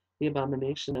Chemosh, the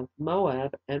abomination of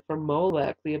Moab, and for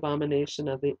Molech, the abomination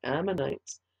of the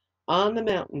Ammonites, on the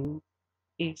mountain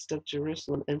east of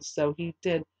Jerusalem. And so he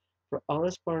did for all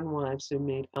his foreign wives who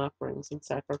made offerings and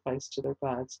sacrificed to their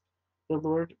gods. The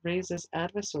Lord raised his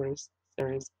adversaries,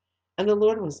 and the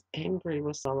Lord was angry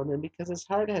with Solomon because his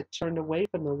heart had turned away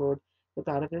from the Lord, the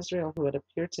God of Israel, who had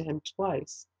appeared to him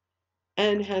twice,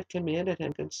 and had commanded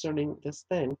him concerning this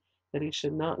thing, that he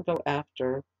should not go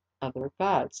after other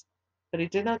gods. But he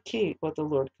did not keep what the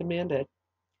Lord commanded.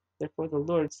 Therefore the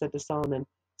Lord said to Solomon,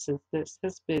 "Since this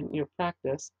has been your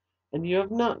practice, and you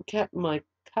have not kept my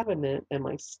covenant and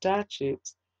my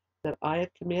statutes that I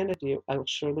have commanded you, I will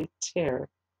surely tear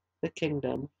the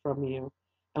kingdom from you,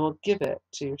 and will give it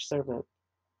to your servant.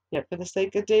 Yet for the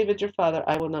sake of David your father,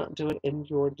 I will not do it in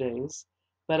your days,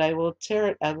 but I will tear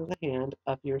it out of the hand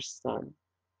of your son.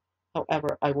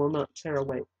 However, I will not tear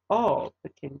away all the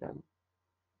kingdom,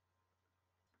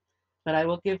 but I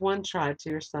will give one tribe to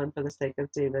your son for the sake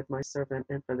of David my servant,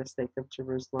 and for the sake of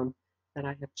Jerusalem that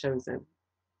I have chosen."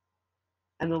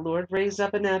 And the Lord raised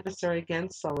up an adversary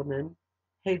against Solomon,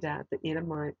 Hadad the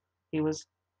Edomite. He was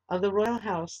of the royal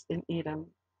house in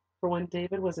Edom. For when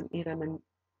David was in Edom,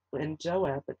 and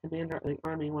Joab, the commander of the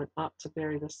army, went up to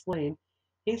bury the slain,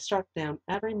 he struck down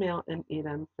every male in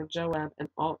Edom. For Joab and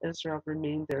all Israel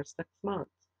remained there 6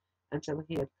 months, until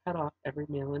he had cut off every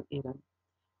male in Edom.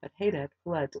 But Hadad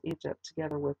fled to Egypt,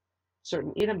 together with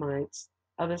certain Edomites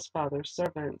of his father's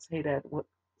servants. Hadad,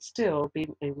 still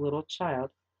being a little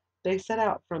child, they set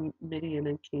out from Midian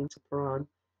and came to Paran,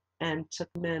 and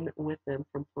took men with them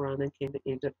from Paran, and came to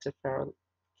Egypt to Pharaoh,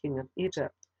 king of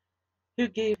Egypt, who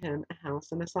gave him a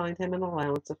house and assigned him an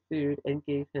allowance of food and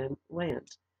gave him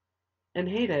land. And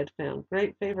Hadad found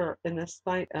great favor in the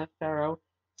sight of Pharaoh,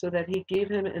 so that he gave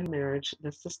him in marriage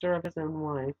the sister of his own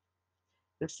wife,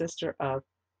 the sister of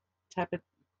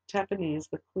Taphanes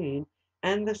the queen,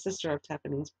 and the sister of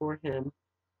Taphanes bore him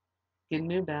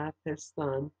Genubath his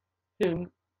son,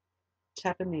 whom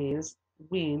Taphanes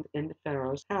weaned in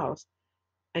Pharaoh's house.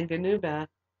 And Genubath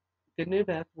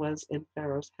was in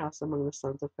Pharaoh's house among the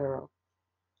sons of Pharaoh.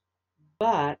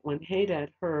 But when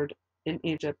Hadad heard in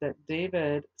Egypt that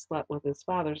David slept with his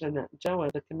fathers, and that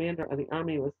Joab, the commander of the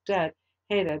army, was dead,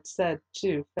 Hadad said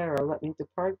to Pharaoh, "Let me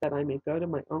depart, that I may go to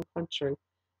my own country."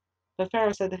 But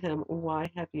Pharaoh said to him,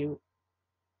 Why have you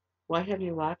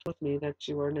lacked with me that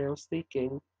you are now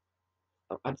seeking?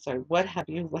 What have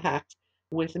you lacked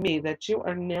with me that you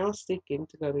are now seeking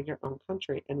to go to your own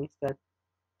country?" And he said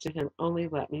to him, "Only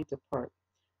let me depart."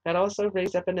 God also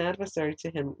raised up an adversary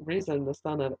to him, Rezon, the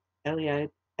son of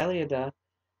Eliada,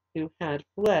 who had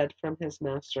fled from his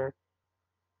master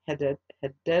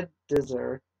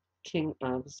Hadadezer, king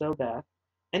of Zobah.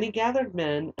 And he gathered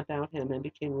men about him and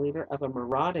became leader of a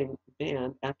marauding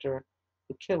band after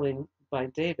the killing by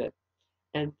David.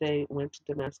 And they went to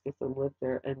Damascus and lived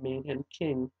there, and made him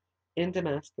king in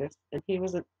Damascus. And he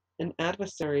was an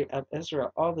adversary of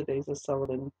Israel all the days of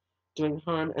Solomon, doing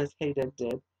harm as Hadad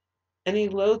did. And he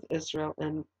loathed Israel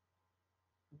and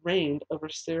reigned over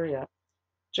Syria.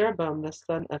 Jeroboam the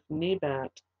son of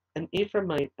Nebat, an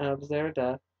Ephraimite of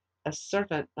Zerdah, a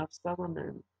servant of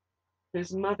Solomon,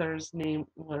 whose mother's name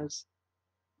was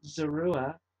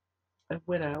Zeruiah, a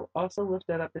widow, also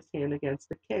lifted up his hand against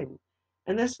the king.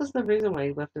 And this was the reason why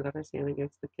he lifted up his hand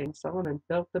against the king. Solomon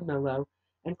built the millow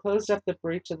and closed up the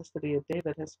breach of the city of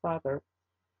David his father.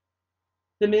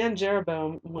 The man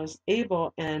Jeroboam was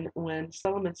able, and when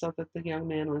Solomon saw that the young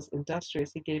man was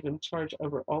industrious, he gave him charge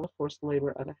over all the forced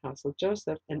labor of the house of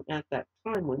Joseph. And at that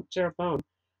time, when Jeroboam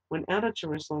went out of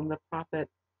Jerusalem, the prophet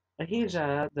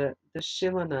Ahijah the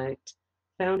Shilonite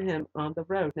found him on the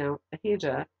road. Now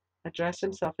Ahijah had dressed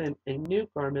himself in a new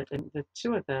garment, and the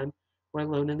two of them were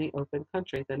alone in the open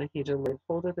country. Then Ahijah laid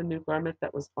hold of the new garment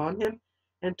that was on him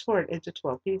and tore it into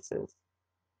 12 pieces.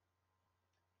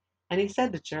 And he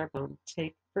said to Jeroboam,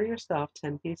 take for yourself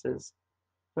 10 pieces.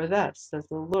 For thus says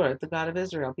the Lord, the God of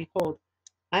Israel, behold,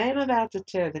 I am about to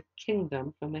tear the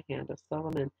kingdom from the hand of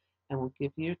Solomon, and will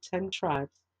give you 10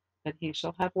 tribes, but he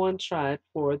shall have one tribe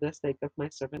for the sake of my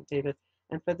servant David,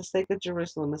 and for the sake of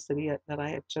Jerusalem, the city that I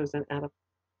have chosen out of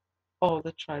all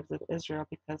the tribes of Israel,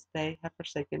 because they have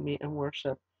forsaken me and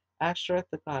worshipped Ashtoreth,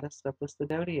 the goddess of the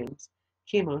Sidonians,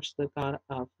 Chemosh, the god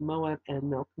of Moab, and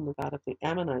Milcom, the god of the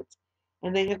Ammonites.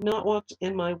 And they have not walked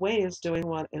in my ways, doing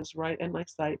what is right in my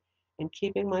sight, and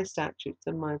keeping my statutes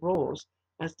and my rules,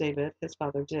 as David his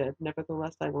father did.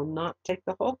 Nevertheless, I will not take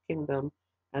the whole kingdom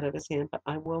out of his hand, but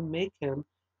I will make him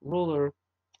ruler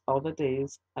all the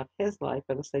days of his life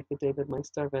for the sake of David my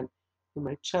servant, whom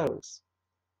I chose,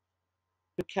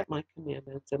 who kept my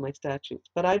commandments and my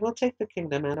statutes. But I will take the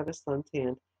kingdom out of his son's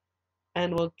hand,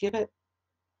 and will give it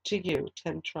to you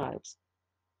 10 tribes.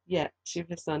 Yet to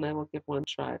his son I will give one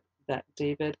tribe, that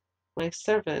David my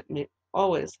servant may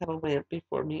always have a lamp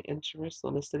before me in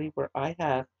Jerusalem, a city where I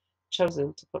have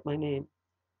chosen to put my name.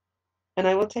 And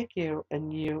I will take you,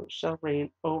 and you shall reign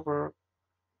over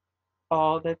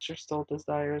all that your soul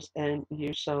desires, and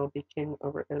you shall be king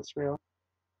over Israel.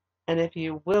 And if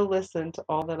you will listen to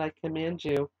all that I command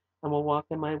you, and will walk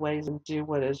in my ways and do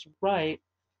what is right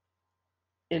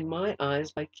in my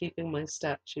eyes by keeping my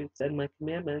statutes and my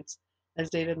commandments, as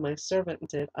David my servant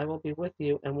did, I will be with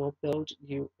you and will build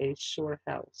you a sure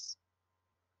house,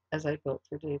 as I built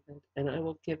for David, and I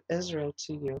will give Israel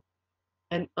to you.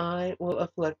 And I will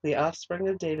afflict the offspring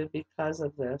of David because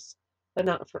of this, but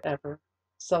not forever.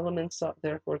 Solomon sought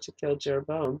therefore to kill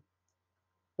Jeroboam.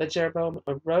 But Jeroboam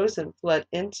arose and fled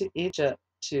into Egypt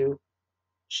to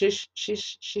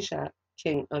Shishak,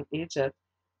 king of Egypt,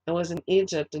 and was in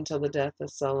Egypt until the death of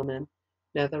Solomon.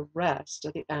 Now the rest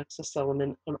of the acts of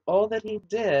Solomon, and all that he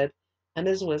did, and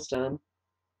his wisdom,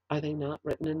 are they not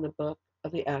written in the book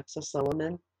of the acts of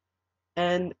Solomon?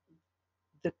 And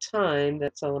the time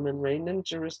that Solomon reigned in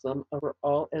Jerusalem over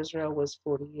all Israel was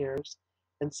 40 years.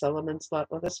 And Solomon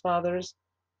slept with his fathers,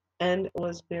 and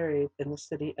was buried in the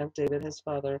city of David his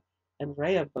father, and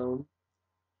Rehoboam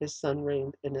his son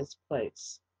reigned in his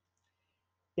place.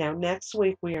 Now, next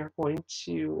week we are going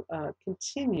to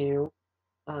continue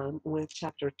with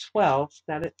chapter 12.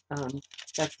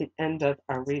 That's the end of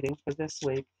our reading for this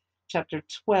week. Chapter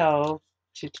 12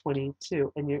 to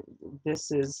 22. And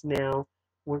this is now,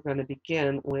 we're going to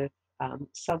begin with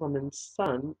Solomon's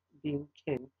son being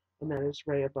king, and that is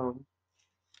Rehoboam.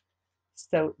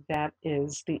 So that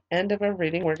is the end of our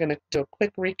reading. We're going to do a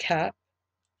quick recap.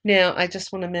 Now, I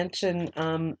just want to mention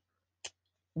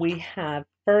we have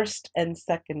First and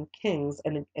Second Kings,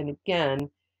 and again,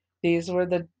 these were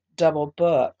the double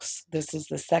books. This is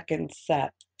the second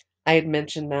set. I had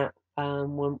mentioned that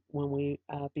when we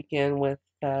began with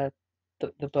the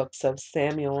books of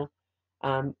Samuel.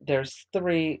 There's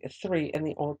three in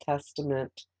the Old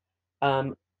Testament.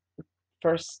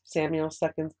 First Samuel,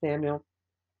 Second Samuel,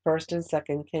 First and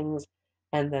Second Kings,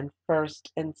 and then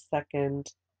First and Second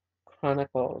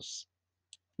Chronicles.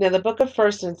 Now, the book of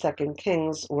First and Second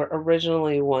Kings were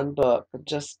originally one book,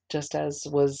 just as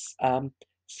was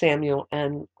Samuel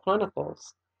and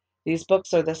Chronicles. These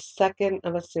books are the second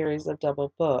of a series of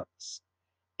double books,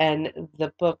 and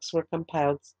the books were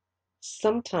compiled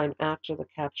sometime after the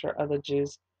capture of the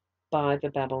Jews by the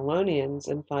Babylonians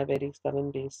in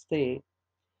 587 BC.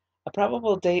 A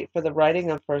probable date for the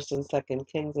writing of First and Second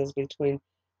Kings is between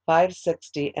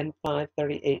 560 and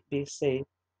 538 BC.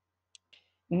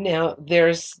 Now,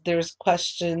 there's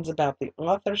questions about the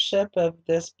authorship of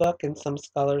this book, and some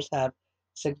scholars have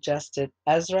suggested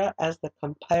Ezra as the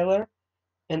compiler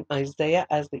and Isaiah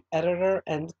as the editor,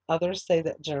 and others say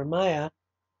that Jeremiah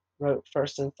wrote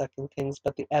First and Second Kings,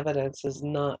 but the evidence is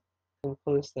not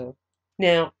inclusive.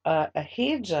 Now,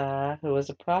 Ahijah, who was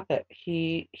a prophet,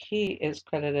 he is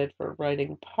credited for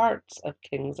writing parts of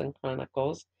Kings and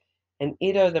Chronicles, and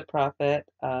Iddo the prophet,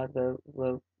 the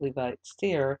Levite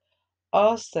seer,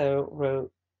 also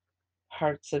wrote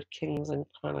parts of Kings and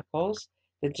Chronicles.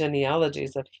 The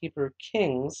genealogies of Hebrew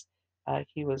kings,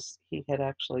 he had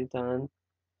actually done.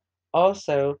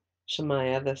 Also,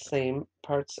 Shemaiah, the same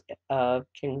parts of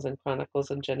Kings and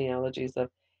Chronicles and genealogies of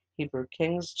Hebrew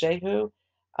kings. Jehu,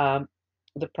 um,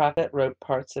 the prophet, wrote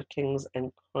parts of Kings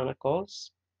and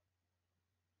Chronicles.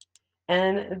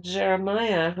 And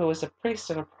Jeremiah, who was a priest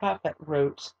and a prophet,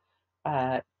 wrote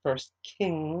First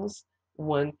Kings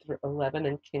 1 through 11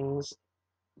 and Kings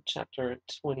chapter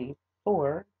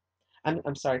 24.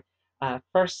 I'm sorry,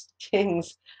 First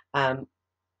Kings um,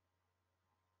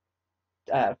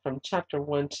 from chapter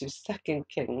 1 to Second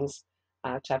Kings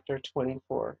chapter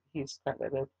 24. He's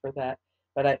credited for that.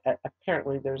 But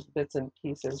apparently there's bits and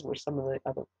pieces where some of the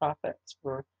other prophets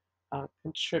were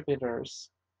contributors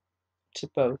to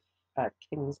both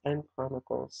Kings and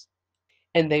Chronicles.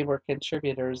 And they were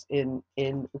contributors in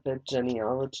the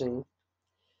genealogy.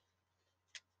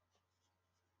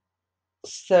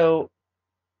 So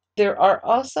there are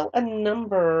also a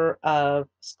number of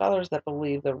scholars that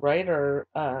believe the writer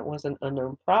was an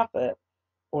unknown prophet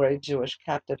or a Jewish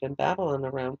captive in Babylon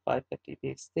around 550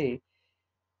 BC.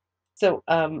 So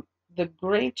the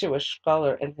great Jewish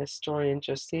scholar and historian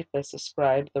Josephus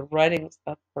ascribed the writings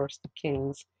of First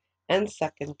Kings and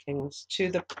Second Kings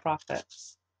to the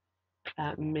prophets.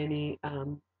 Many,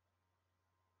 and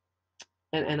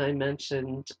I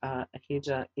mentioned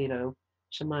Ahijah,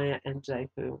 Shemaiah, and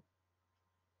Jehu,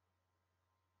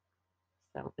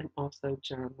 so, and also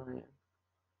Jeremiah.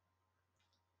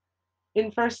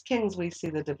 In First Kings, we see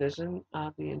the division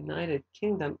of the United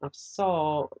Kingdom of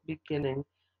Saul beginning.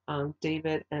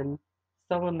 David and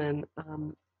Solomon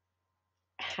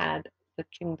had the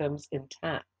kingdoms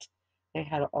intact. They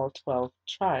had all 12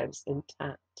 tribes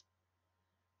intact.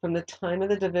 From the time of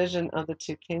the division of the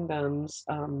two kingdoms,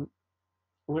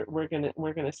 we're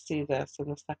gonna see this in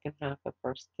the second half of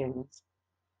First Kings.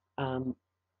 Um,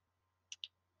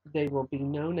 they will be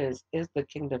known as is the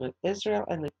kingdom of Israel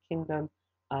and the kingdom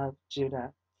of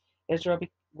Judah. Israel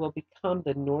will become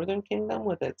the northern kingdom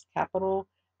with its capital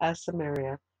as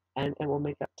Samaria, and it will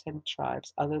make up 10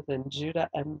 tribes other than Judah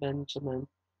and Benjamin.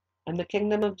 And the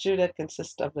kingdom of Judah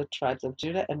consists of the tribes of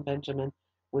Judah and Benjamin,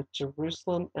 with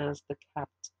Jerusalem as the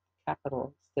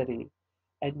capital city.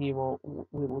 And we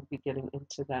will be getting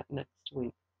into that next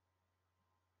week.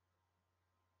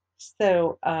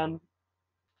 So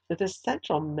the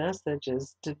central message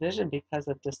is division because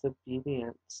of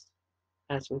disobedience.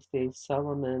 As we see,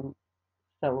 Solomon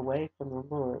fell away from the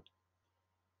Lord.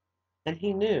 And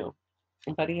he knew,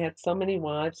 but he had so many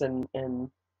wives, and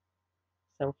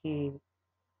so he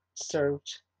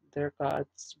served their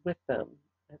gods with them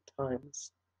at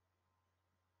times.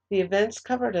 The events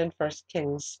covered in First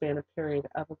Kings span a period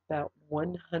of about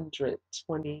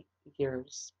 120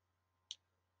 years,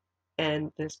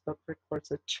 and this book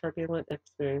records a turbulent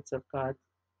experience of God's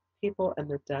people and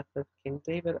the death of King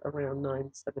David around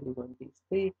 971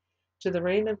 BC to the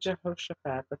reign of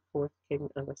Jehoshaphat, the fourth king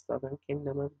of the southern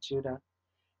kingdom of Judah,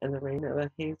 and the reign of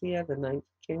Ahaziah, the ninth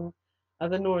king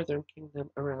of the northern kingdom,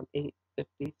 around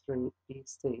 853 BC.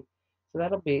 So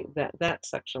that'll be that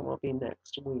section will be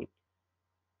next week.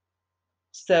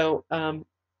 So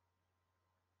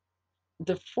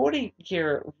the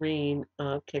 40-year reign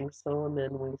of King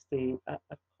Solomon we see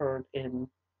occurred in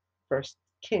First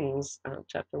Kings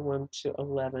chapter 1 to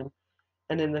 11,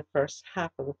 and in the first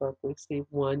half of the book we see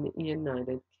one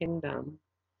united kingdom.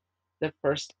 The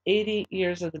first 80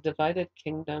 years of the divided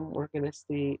kingdom we're going to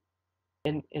see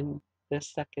in the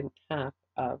second half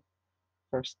of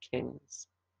First Kings.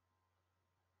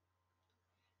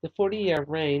 The 40-year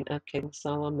reign of King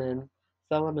Solomon.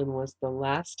 Solomon was the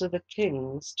last of the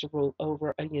kings to rule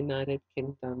over a united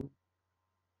kingdom.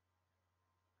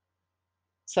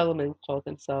 Solomon called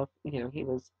himself, he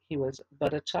was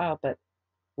but a child, but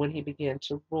when he began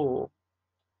to rule,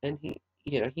 and he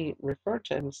referred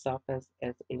to himself as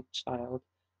a child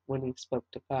when he spoke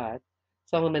to God.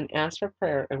 Solomon asked for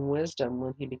prayer and wisdom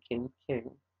when he became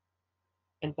king,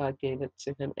 and God gave it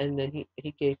to him, and then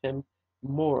he gave him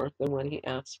more than what he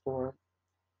asked for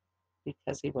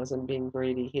because he wasn't being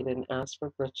greedy. He didn't ask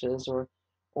for riches or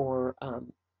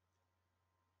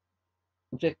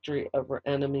victory over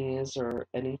enemies or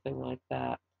anything like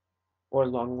that, or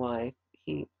long life.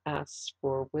 He asks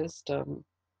for wisdom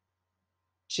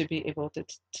to be able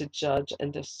to judge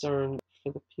and discern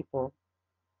for the people.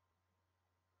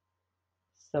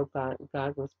 So God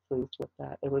was pleased with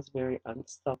that. It was very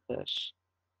unselfish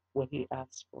what he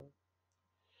asked for.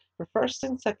 For First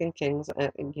and Second Kings,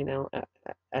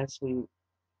 as we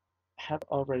have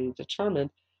already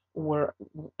determined, were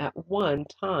at one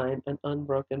time an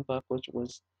unbroken book,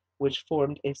 which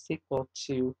formed a sequel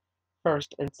to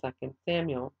First and Second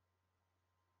Samuel,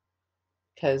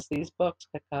 because these books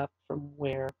pick up from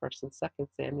where First and Second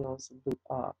Samuel's leave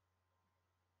off.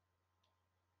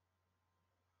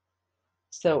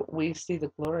 So we see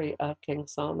the glory of King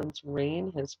Solomon's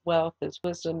reign, his wealth, his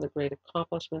wisdom, the great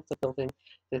accomplishments of building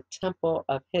the temple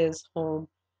of his home.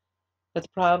 But the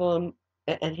problem,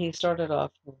 and he started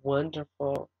off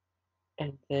wonderful,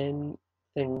 and then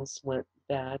things went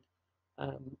bad.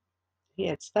 Um, he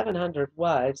had 700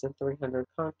 wives and 300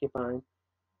 concubines,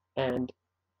 and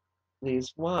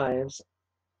these wives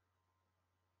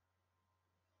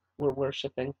were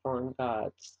worshiping foreign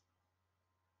gods,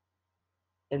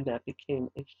 and that became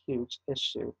a huge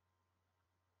issue.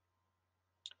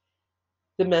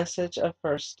 The message of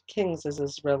First Kings is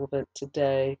as relevant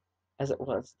today as it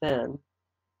was then.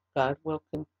 God will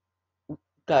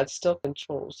God still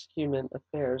controls human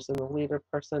affairs, and the leader,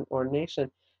 person, or nation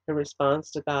who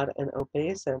responds to God and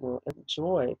obeys Him will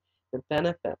enjoy the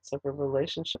benefits of a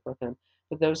relationship with Him.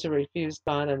 But those who refuse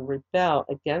God and rebel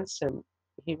against Him,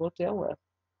 He will deal with,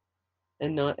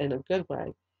 and not in a good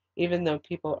way. Even though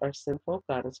people are sinful,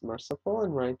 God is merciful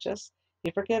and righteous.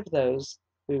 He forgives those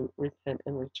who repent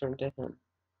and return to Him.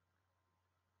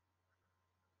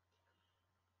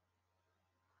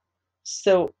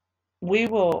 So we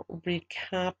will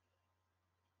recap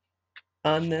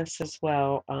on this as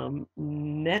well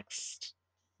next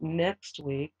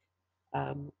week.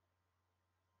 Um,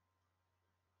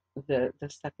 the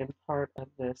second part of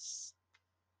this,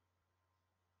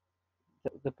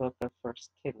 the book of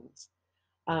First Kings.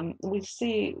 We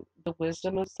see the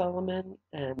wisdom of Solomon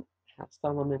and how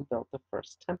Solomon built the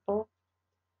first temple,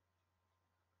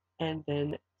 and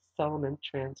then Solomon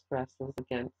transgresses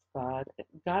against God.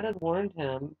 God had warned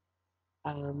him,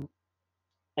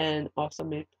 and also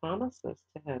made promises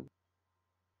to him.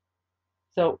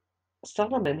 So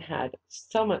Solomon had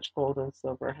so much gold and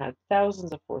silver, had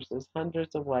thousands of horses,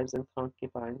 hundreds of wives and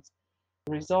concubines.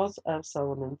 The results of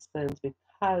Solomon's sins,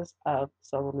 because of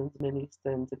Solomon's many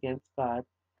sins against God,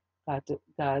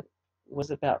 God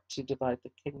was about to divide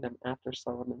the kingdom after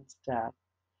Solomon's death.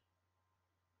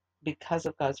 Because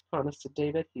of God's promise to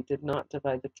David, he did not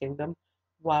divide the kingdom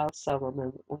while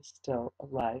Solomon was still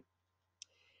alive.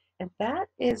 And that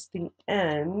is the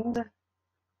end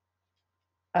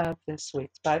of this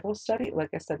week's Bible study. Like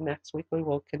I said, next week we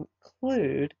will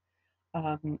conclude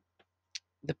the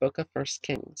book of First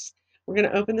Kings. We're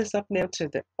going to open this up now to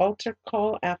the altar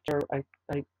call after I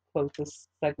close this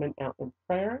segment out in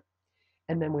prayer,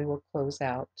 and then we will close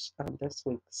out this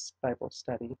week's Bible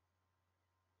study.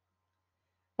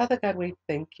 Father God, we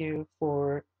thank you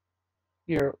for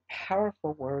your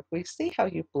powerful word. We see how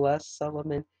you bless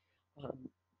Solomon,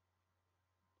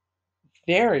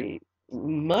 very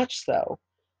much so,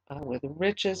 with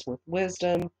riches, with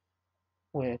wisdom,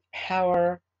 with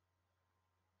power.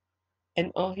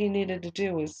 And all he needed to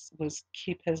do was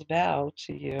keep his vow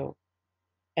to you.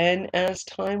 And as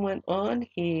time went on,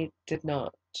 he did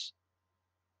not.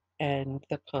 And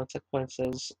the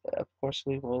consequences, of course,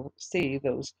 we will see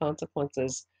those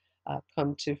consequences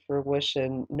come to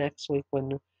fruition next week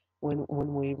when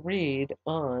we read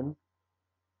on,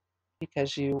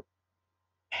 because you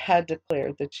had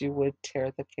declared that you would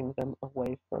tear the kingdom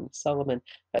away from Solomon,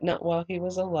 but not while he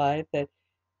was alive, that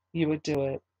you would do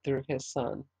it through his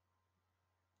son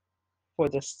for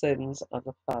the sins of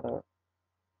the father.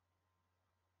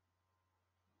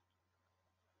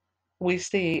 We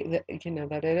see that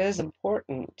that it is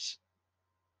important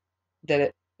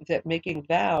that making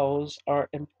vows are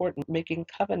important, making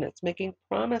covenants, making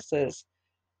promises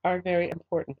are very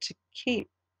important to keep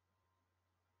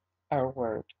our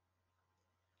word.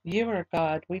 You are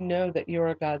God. We know that you are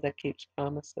a God that keeps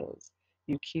promises.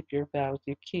 You keep your vows.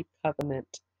 You keep covenant.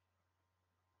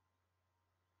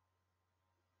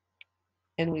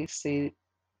 And we see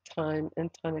time and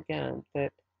time again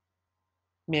that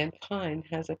mankind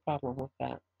has a problem with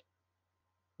that,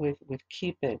 with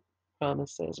keeping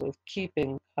promises, with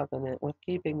keeping covenant, with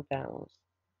keeping vows.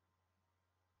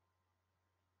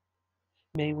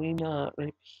 May we not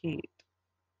repeat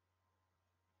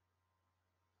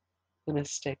the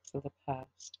mistakes of the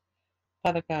past.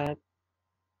 Father God,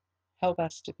 help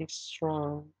us to be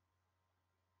strong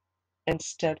and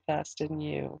steadfast in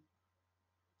you,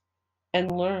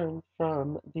 and learn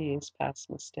from these past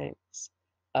mistakes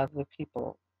of the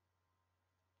people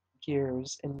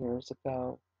years and years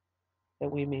ago.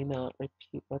 that we may not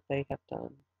repeat what they have done.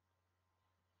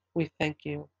 We thank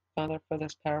you, Father, for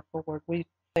this powerful word. We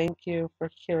thank you for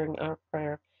hearing our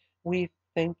prayer. We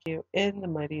thank you in the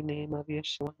mighty name of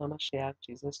Yeshua HaMashiach,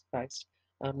 Jesus Christ.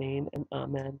 Amen and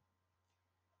amen.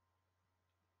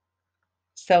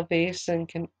 Salvation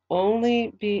can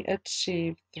only be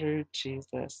achieved through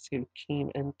Jesus, who came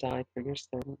and died for your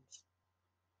sins.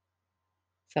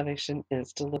 Salvation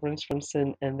is deliverance from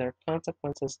sin and their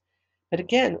consequences. But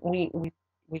again, we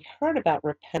heard about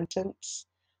repentance,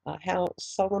 how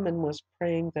Solomon was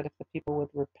praying that if the people would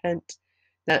repent,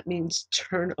 that means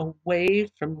turn away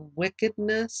from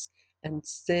wickedness and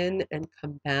sin and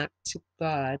come back to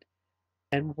God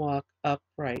and walk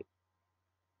upright.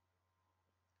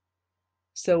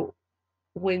 So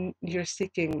when you're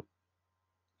seeking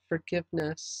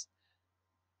forgiveness,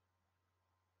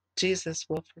 Jesus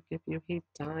will forgive you. He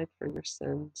died for your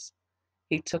sins.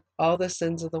 He took all the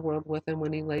sins of the world with him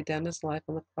when he laid down his life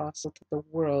on the cross so that the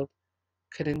world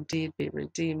could indeed be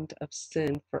redeemed of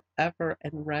sin forever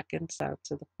and reconciled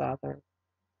to the Father.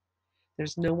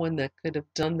 There's no one that could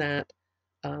have done that.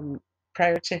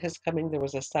 Prior to his coming, there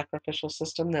was a sacrificial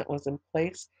system that was in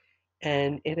place,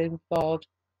 and it involved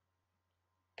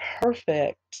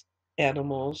perfect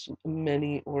animals,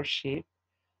 many or sheep,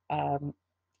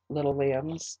 little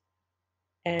lambs,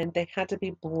 and they had to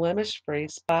be blemish-free,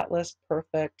 spotless,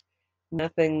 perfect,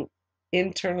 nothing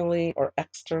internally or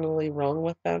externally wrong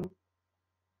with them.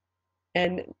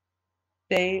 And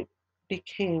they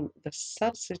became the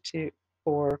substitute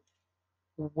for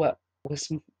what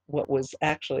was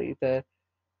actually the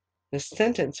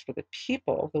sentence for the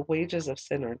people. The wages of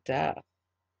sin are death.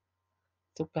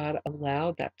 So God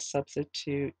allowed that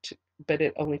substitute, but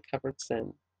it only covered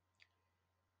sin.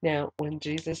 Now, when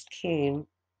Jesus came,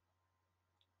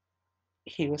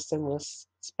 he was sinless,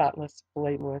 spotless,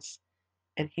 blameless,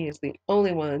 and he is the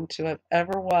only one to have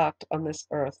ever walked on this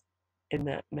earth in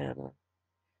that manner.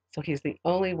 So he's the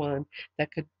only one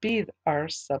that could be our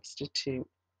substitute.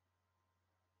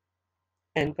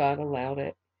 And God allowed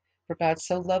it. For God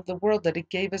so loved the world that he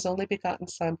gave his only begotten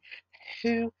Son.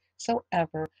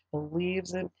 Whosoever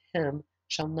believes in him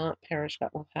shall not perish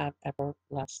but will have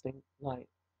everlasting life.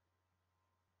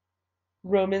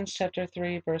 Romans chapter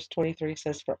 3, verse 23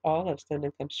 says, for all have sinned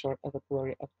and come short of the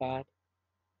glory of God.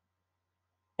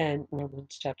 And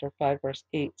Romans chapter 5, verse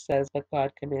 8 says, but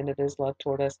God commanded his love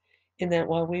toward us in that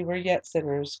while we were yet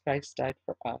sinners, Christ died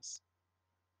for us.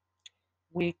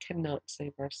 We cannot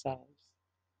save ourselves.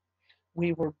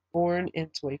 We were born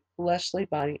into a fleshly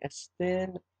body, a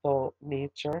sinful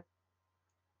nature.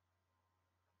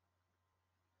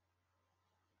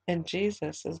 And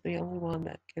Jesus is the only one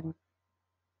that can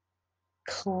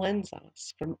cleanse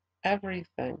us from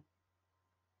everything.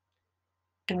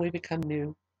 And we become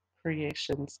new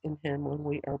creations in him when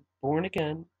we are born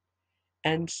again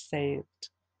and saved.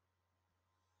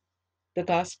 The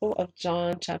Gospel of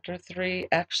John, chapter 3,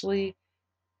 actually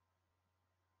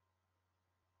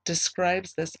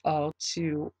describes this all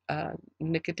to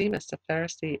Nicodemus, a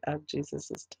Pharisee of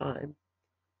Jesus' time.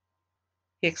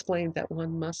 He explained that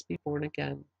one must be born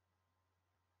again,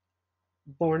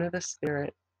 born of the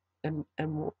Spirit and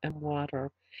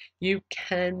water. You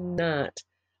cannot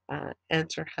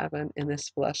enter heaven in this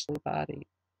fleshly body.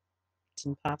 It's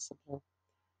impossible.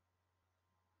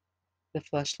 The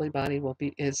fleshly body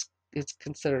is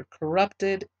considered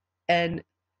corrupted, and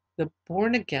the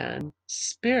born again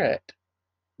spirit,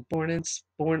 born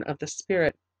of the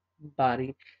Spirit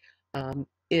body,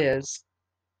 is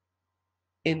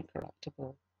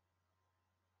incorruptible.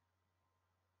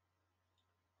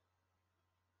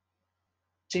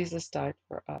 Jesus died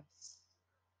for us.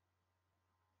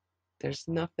 There's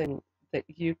nothing that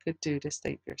you could do to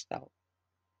save yourself.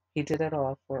 He did it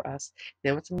all for us.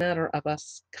 Now it's a matter of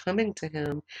us coming to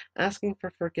him, asking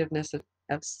for forgiveness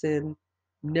of sin,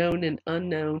 known and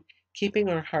unknown, keeping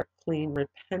our heart clean,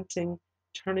 repenting,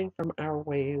 turning from our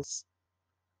ways.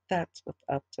 That's what's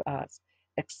up to us,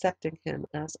 accepting him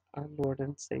as our Lord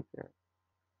and Savior.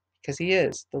 Because he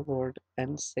is the Lord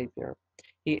and Savior.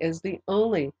 He is the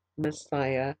only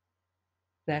Messiah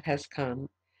that has come,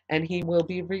 and he will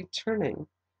be returning,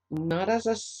 not as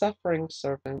a suffering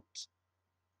servant.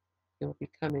 He will be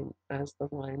coming as the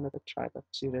Lion of the tribe of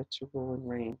Judah to rule and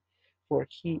reign, for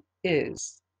he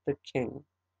is the King.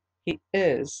 He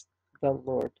is the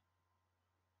Lord.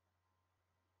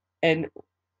 And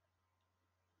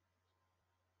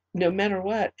no matter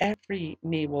what, every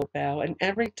knee will bow and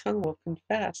every tongue will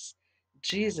confess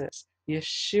Jesus,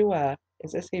 Yeshua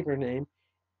is his Hebrew name,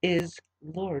 is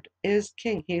Lord, is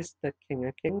King. He's the King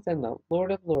of Kings and the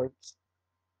Lord of Lords.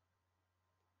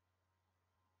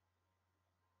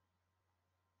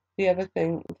 The other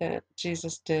thing that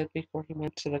Jesus did before he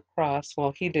went to the cross,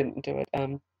 well, he didn't do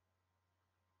it.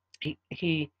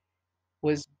 He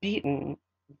was beaten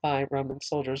by Roman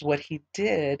soldiers. What he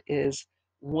did is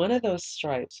one of those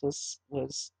stripes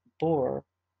was bore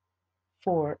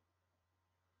for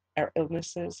our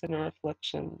illnesses and our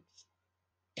afflictions.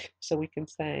 So we can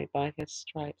say, by his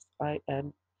stripes I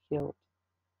am healed.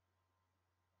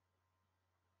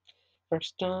 1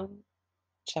 John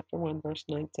chapter 1, verse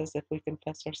 9 says, if we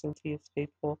confess our sins, he is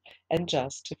faithful and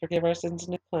just to forgive our sins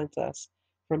and to cleanse us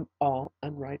from all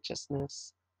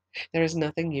unrighteousness. There is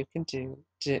nothing you can do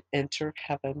to enter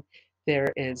heaven.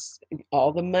 There is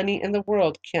all the money in the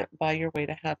world can't buy your way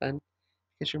to heaven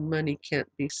because your money can't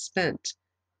be spent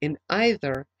in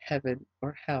either heaven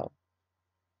or hell.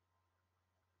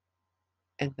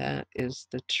 And that is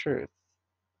the truth.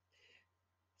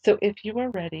 So if you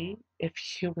are ready, if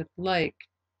you would like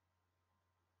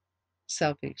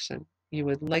salvation, you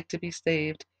would like to be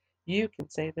saved, you can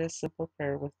say this simple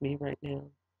prayer with me right now.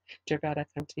 Dear God, I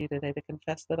come to you today to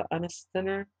confess that I'm a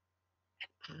sinner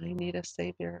and I need a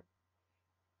Savior.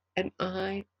 And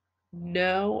I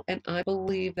know and I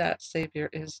believe that Savior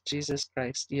is Jesus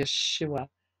Christ, Yeshua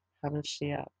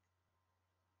HaMashiach.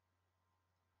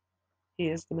 He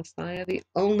is the Messiah, the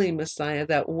only Messiah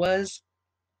that was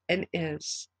and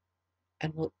is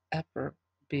and will ever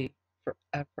be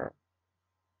forever.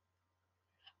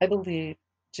 I believe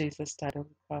Jesus died on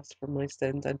the cross for my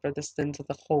sins and for the sins of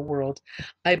the whole world.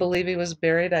 I believe he was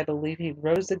buried. I believe he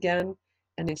rose again,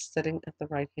 and he's sitting at the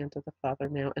right hand of the Father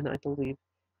now, and I believe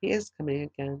he is coming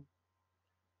again.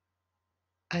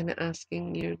 I'm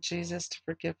asking you, Jesus, to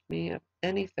forgive me of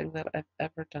anything that I've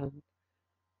ever done.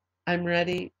 I'm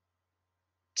ready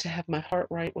to have my heart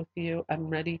right with you. I'm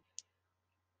ready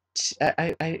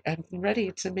I'm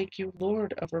ready to make you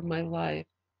Lord over my life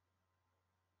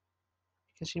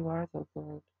because you are the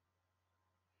Lord.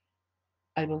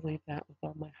 I believe that with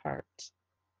all my heart.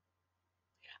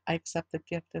 I accept the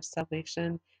gift of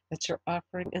salvation that you're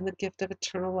offering and the gift of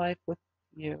eternal life with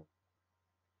you.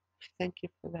 I thank you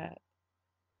for that.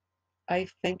 I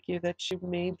thank you that you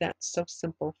made that so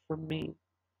simple for me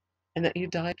and that you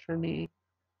died for me.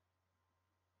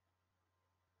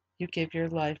 You gave your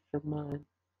life for mine,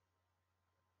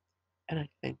 and I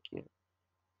thank you.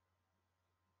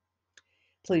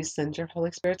 Please send your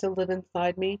Holy Spirit to live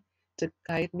inside me, to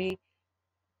guide me,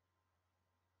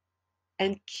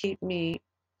 and keep me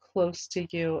close to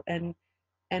you and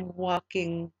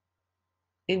walking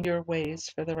in your ways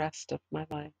for the rest of my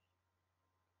life.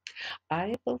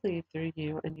 I believe through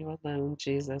you and you alone,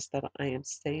 Jesus, that I am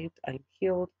saved, I am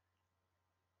healed,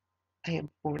 I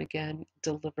am born again,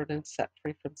 delivered and set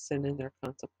free from sin and their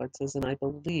consequences, and I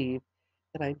believe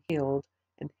that I'm healed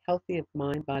and healthy of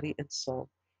mind, body, and soul.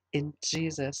 In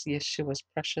Jesus, Yeshua's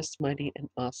precious, mighty, and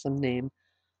awesome name.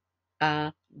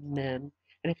 Amen.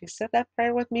 And if you said that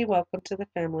prayer with me, welcome to the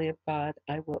family of God.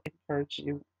 I will encourage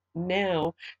you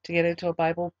now to get into a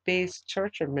Bible-based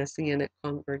church or Messianic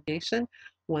congregation,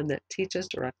 one that teaches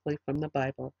directly from the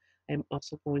Bible. I'm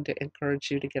also going to encourage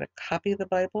you to get a copy of the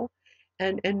Bible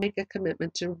and make a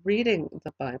commitment to reading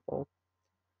the Bible.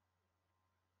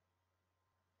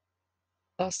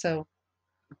 Also,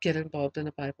 get involved in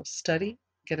a Bible study,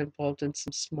 get involved in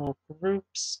some small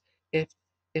groups if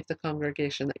the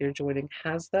congregation that you're joining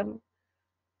has them.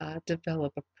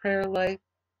 Develop a prayer life,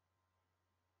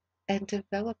 and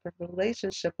develop a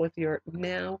relationship with your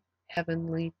now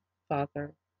Heavenly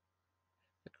Father,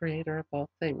 the Creator of all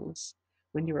things.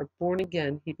 When you are born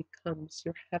again, He becomes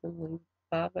your Heavenly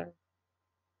Father,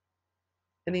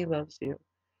 and He loves you.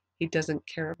 He doesn't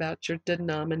care about your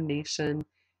denomination.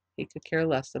 He could care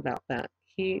less about that.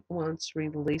 He wants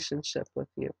relationship with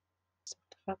you. So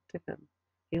talk to Him.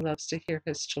 He loves to hear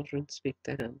His children speak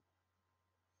to Him.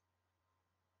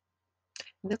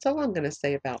 And that's all I'm going to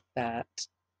say about that.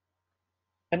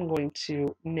 I'm going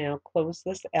to now close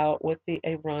this out with the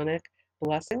Aaronic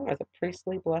blessing or the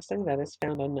priestly blessing that is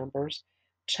found on Numbers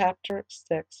chapter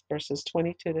 6, verses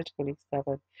 22 to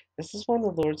 27. This is when the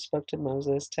Lord spoke to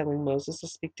Moses, telling Moses to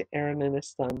speak to Aaron and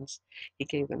his sons. He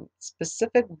gave them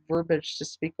specific verbiage to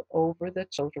speak over the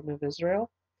children of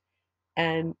Israel.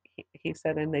 And he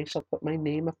said, and they shall put my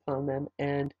name upon them,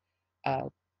 and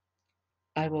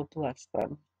I will bless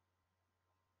them.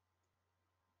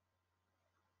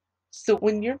 So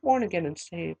when you're born again and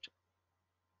saved,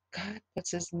 God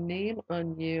puts his name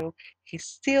on you. He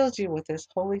seals you with his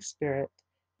Holy Spirit.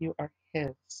 You are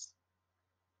his.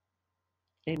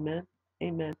 Amen.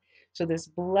 Amen. So this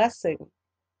blessing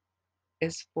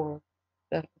is for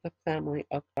the family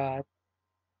of God.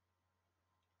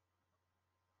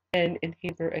 And in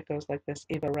Hebrew, it goes like this: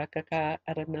 Ivarekaka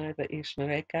Adonai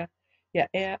v'ishmereka,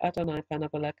 Ya'er Adonai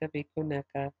panavaleka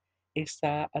v'kuneka,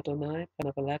 Isa Adonai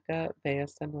panavaleka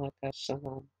v'yasemleka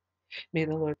shalom. May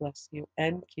the Lord bless you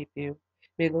and keep you.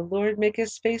 May the Lord make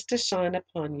his face to shine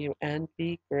upon you and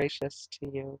be gracious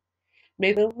to you.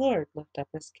 May the Lord lift up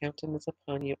his countenance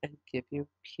upon you and give you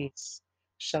peace.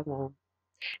 Shalom.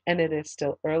 And it is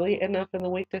still early enough in the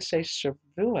week to say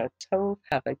Shavua Tov.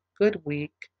 Have a good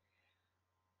week.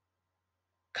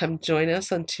 Come join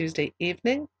us on Tuesday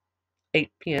evening,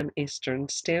 8 p.m. Eastern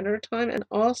Standard Time. And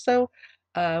also,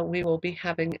 we will be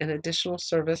having an additional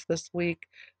service this week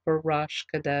for Rosh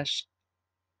Chodesh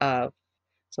Av.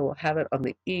 So we'll have it on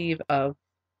the eve of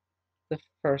the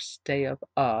first day of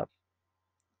Av.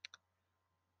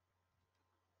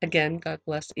 Again, God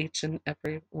bless each and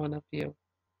every one of you.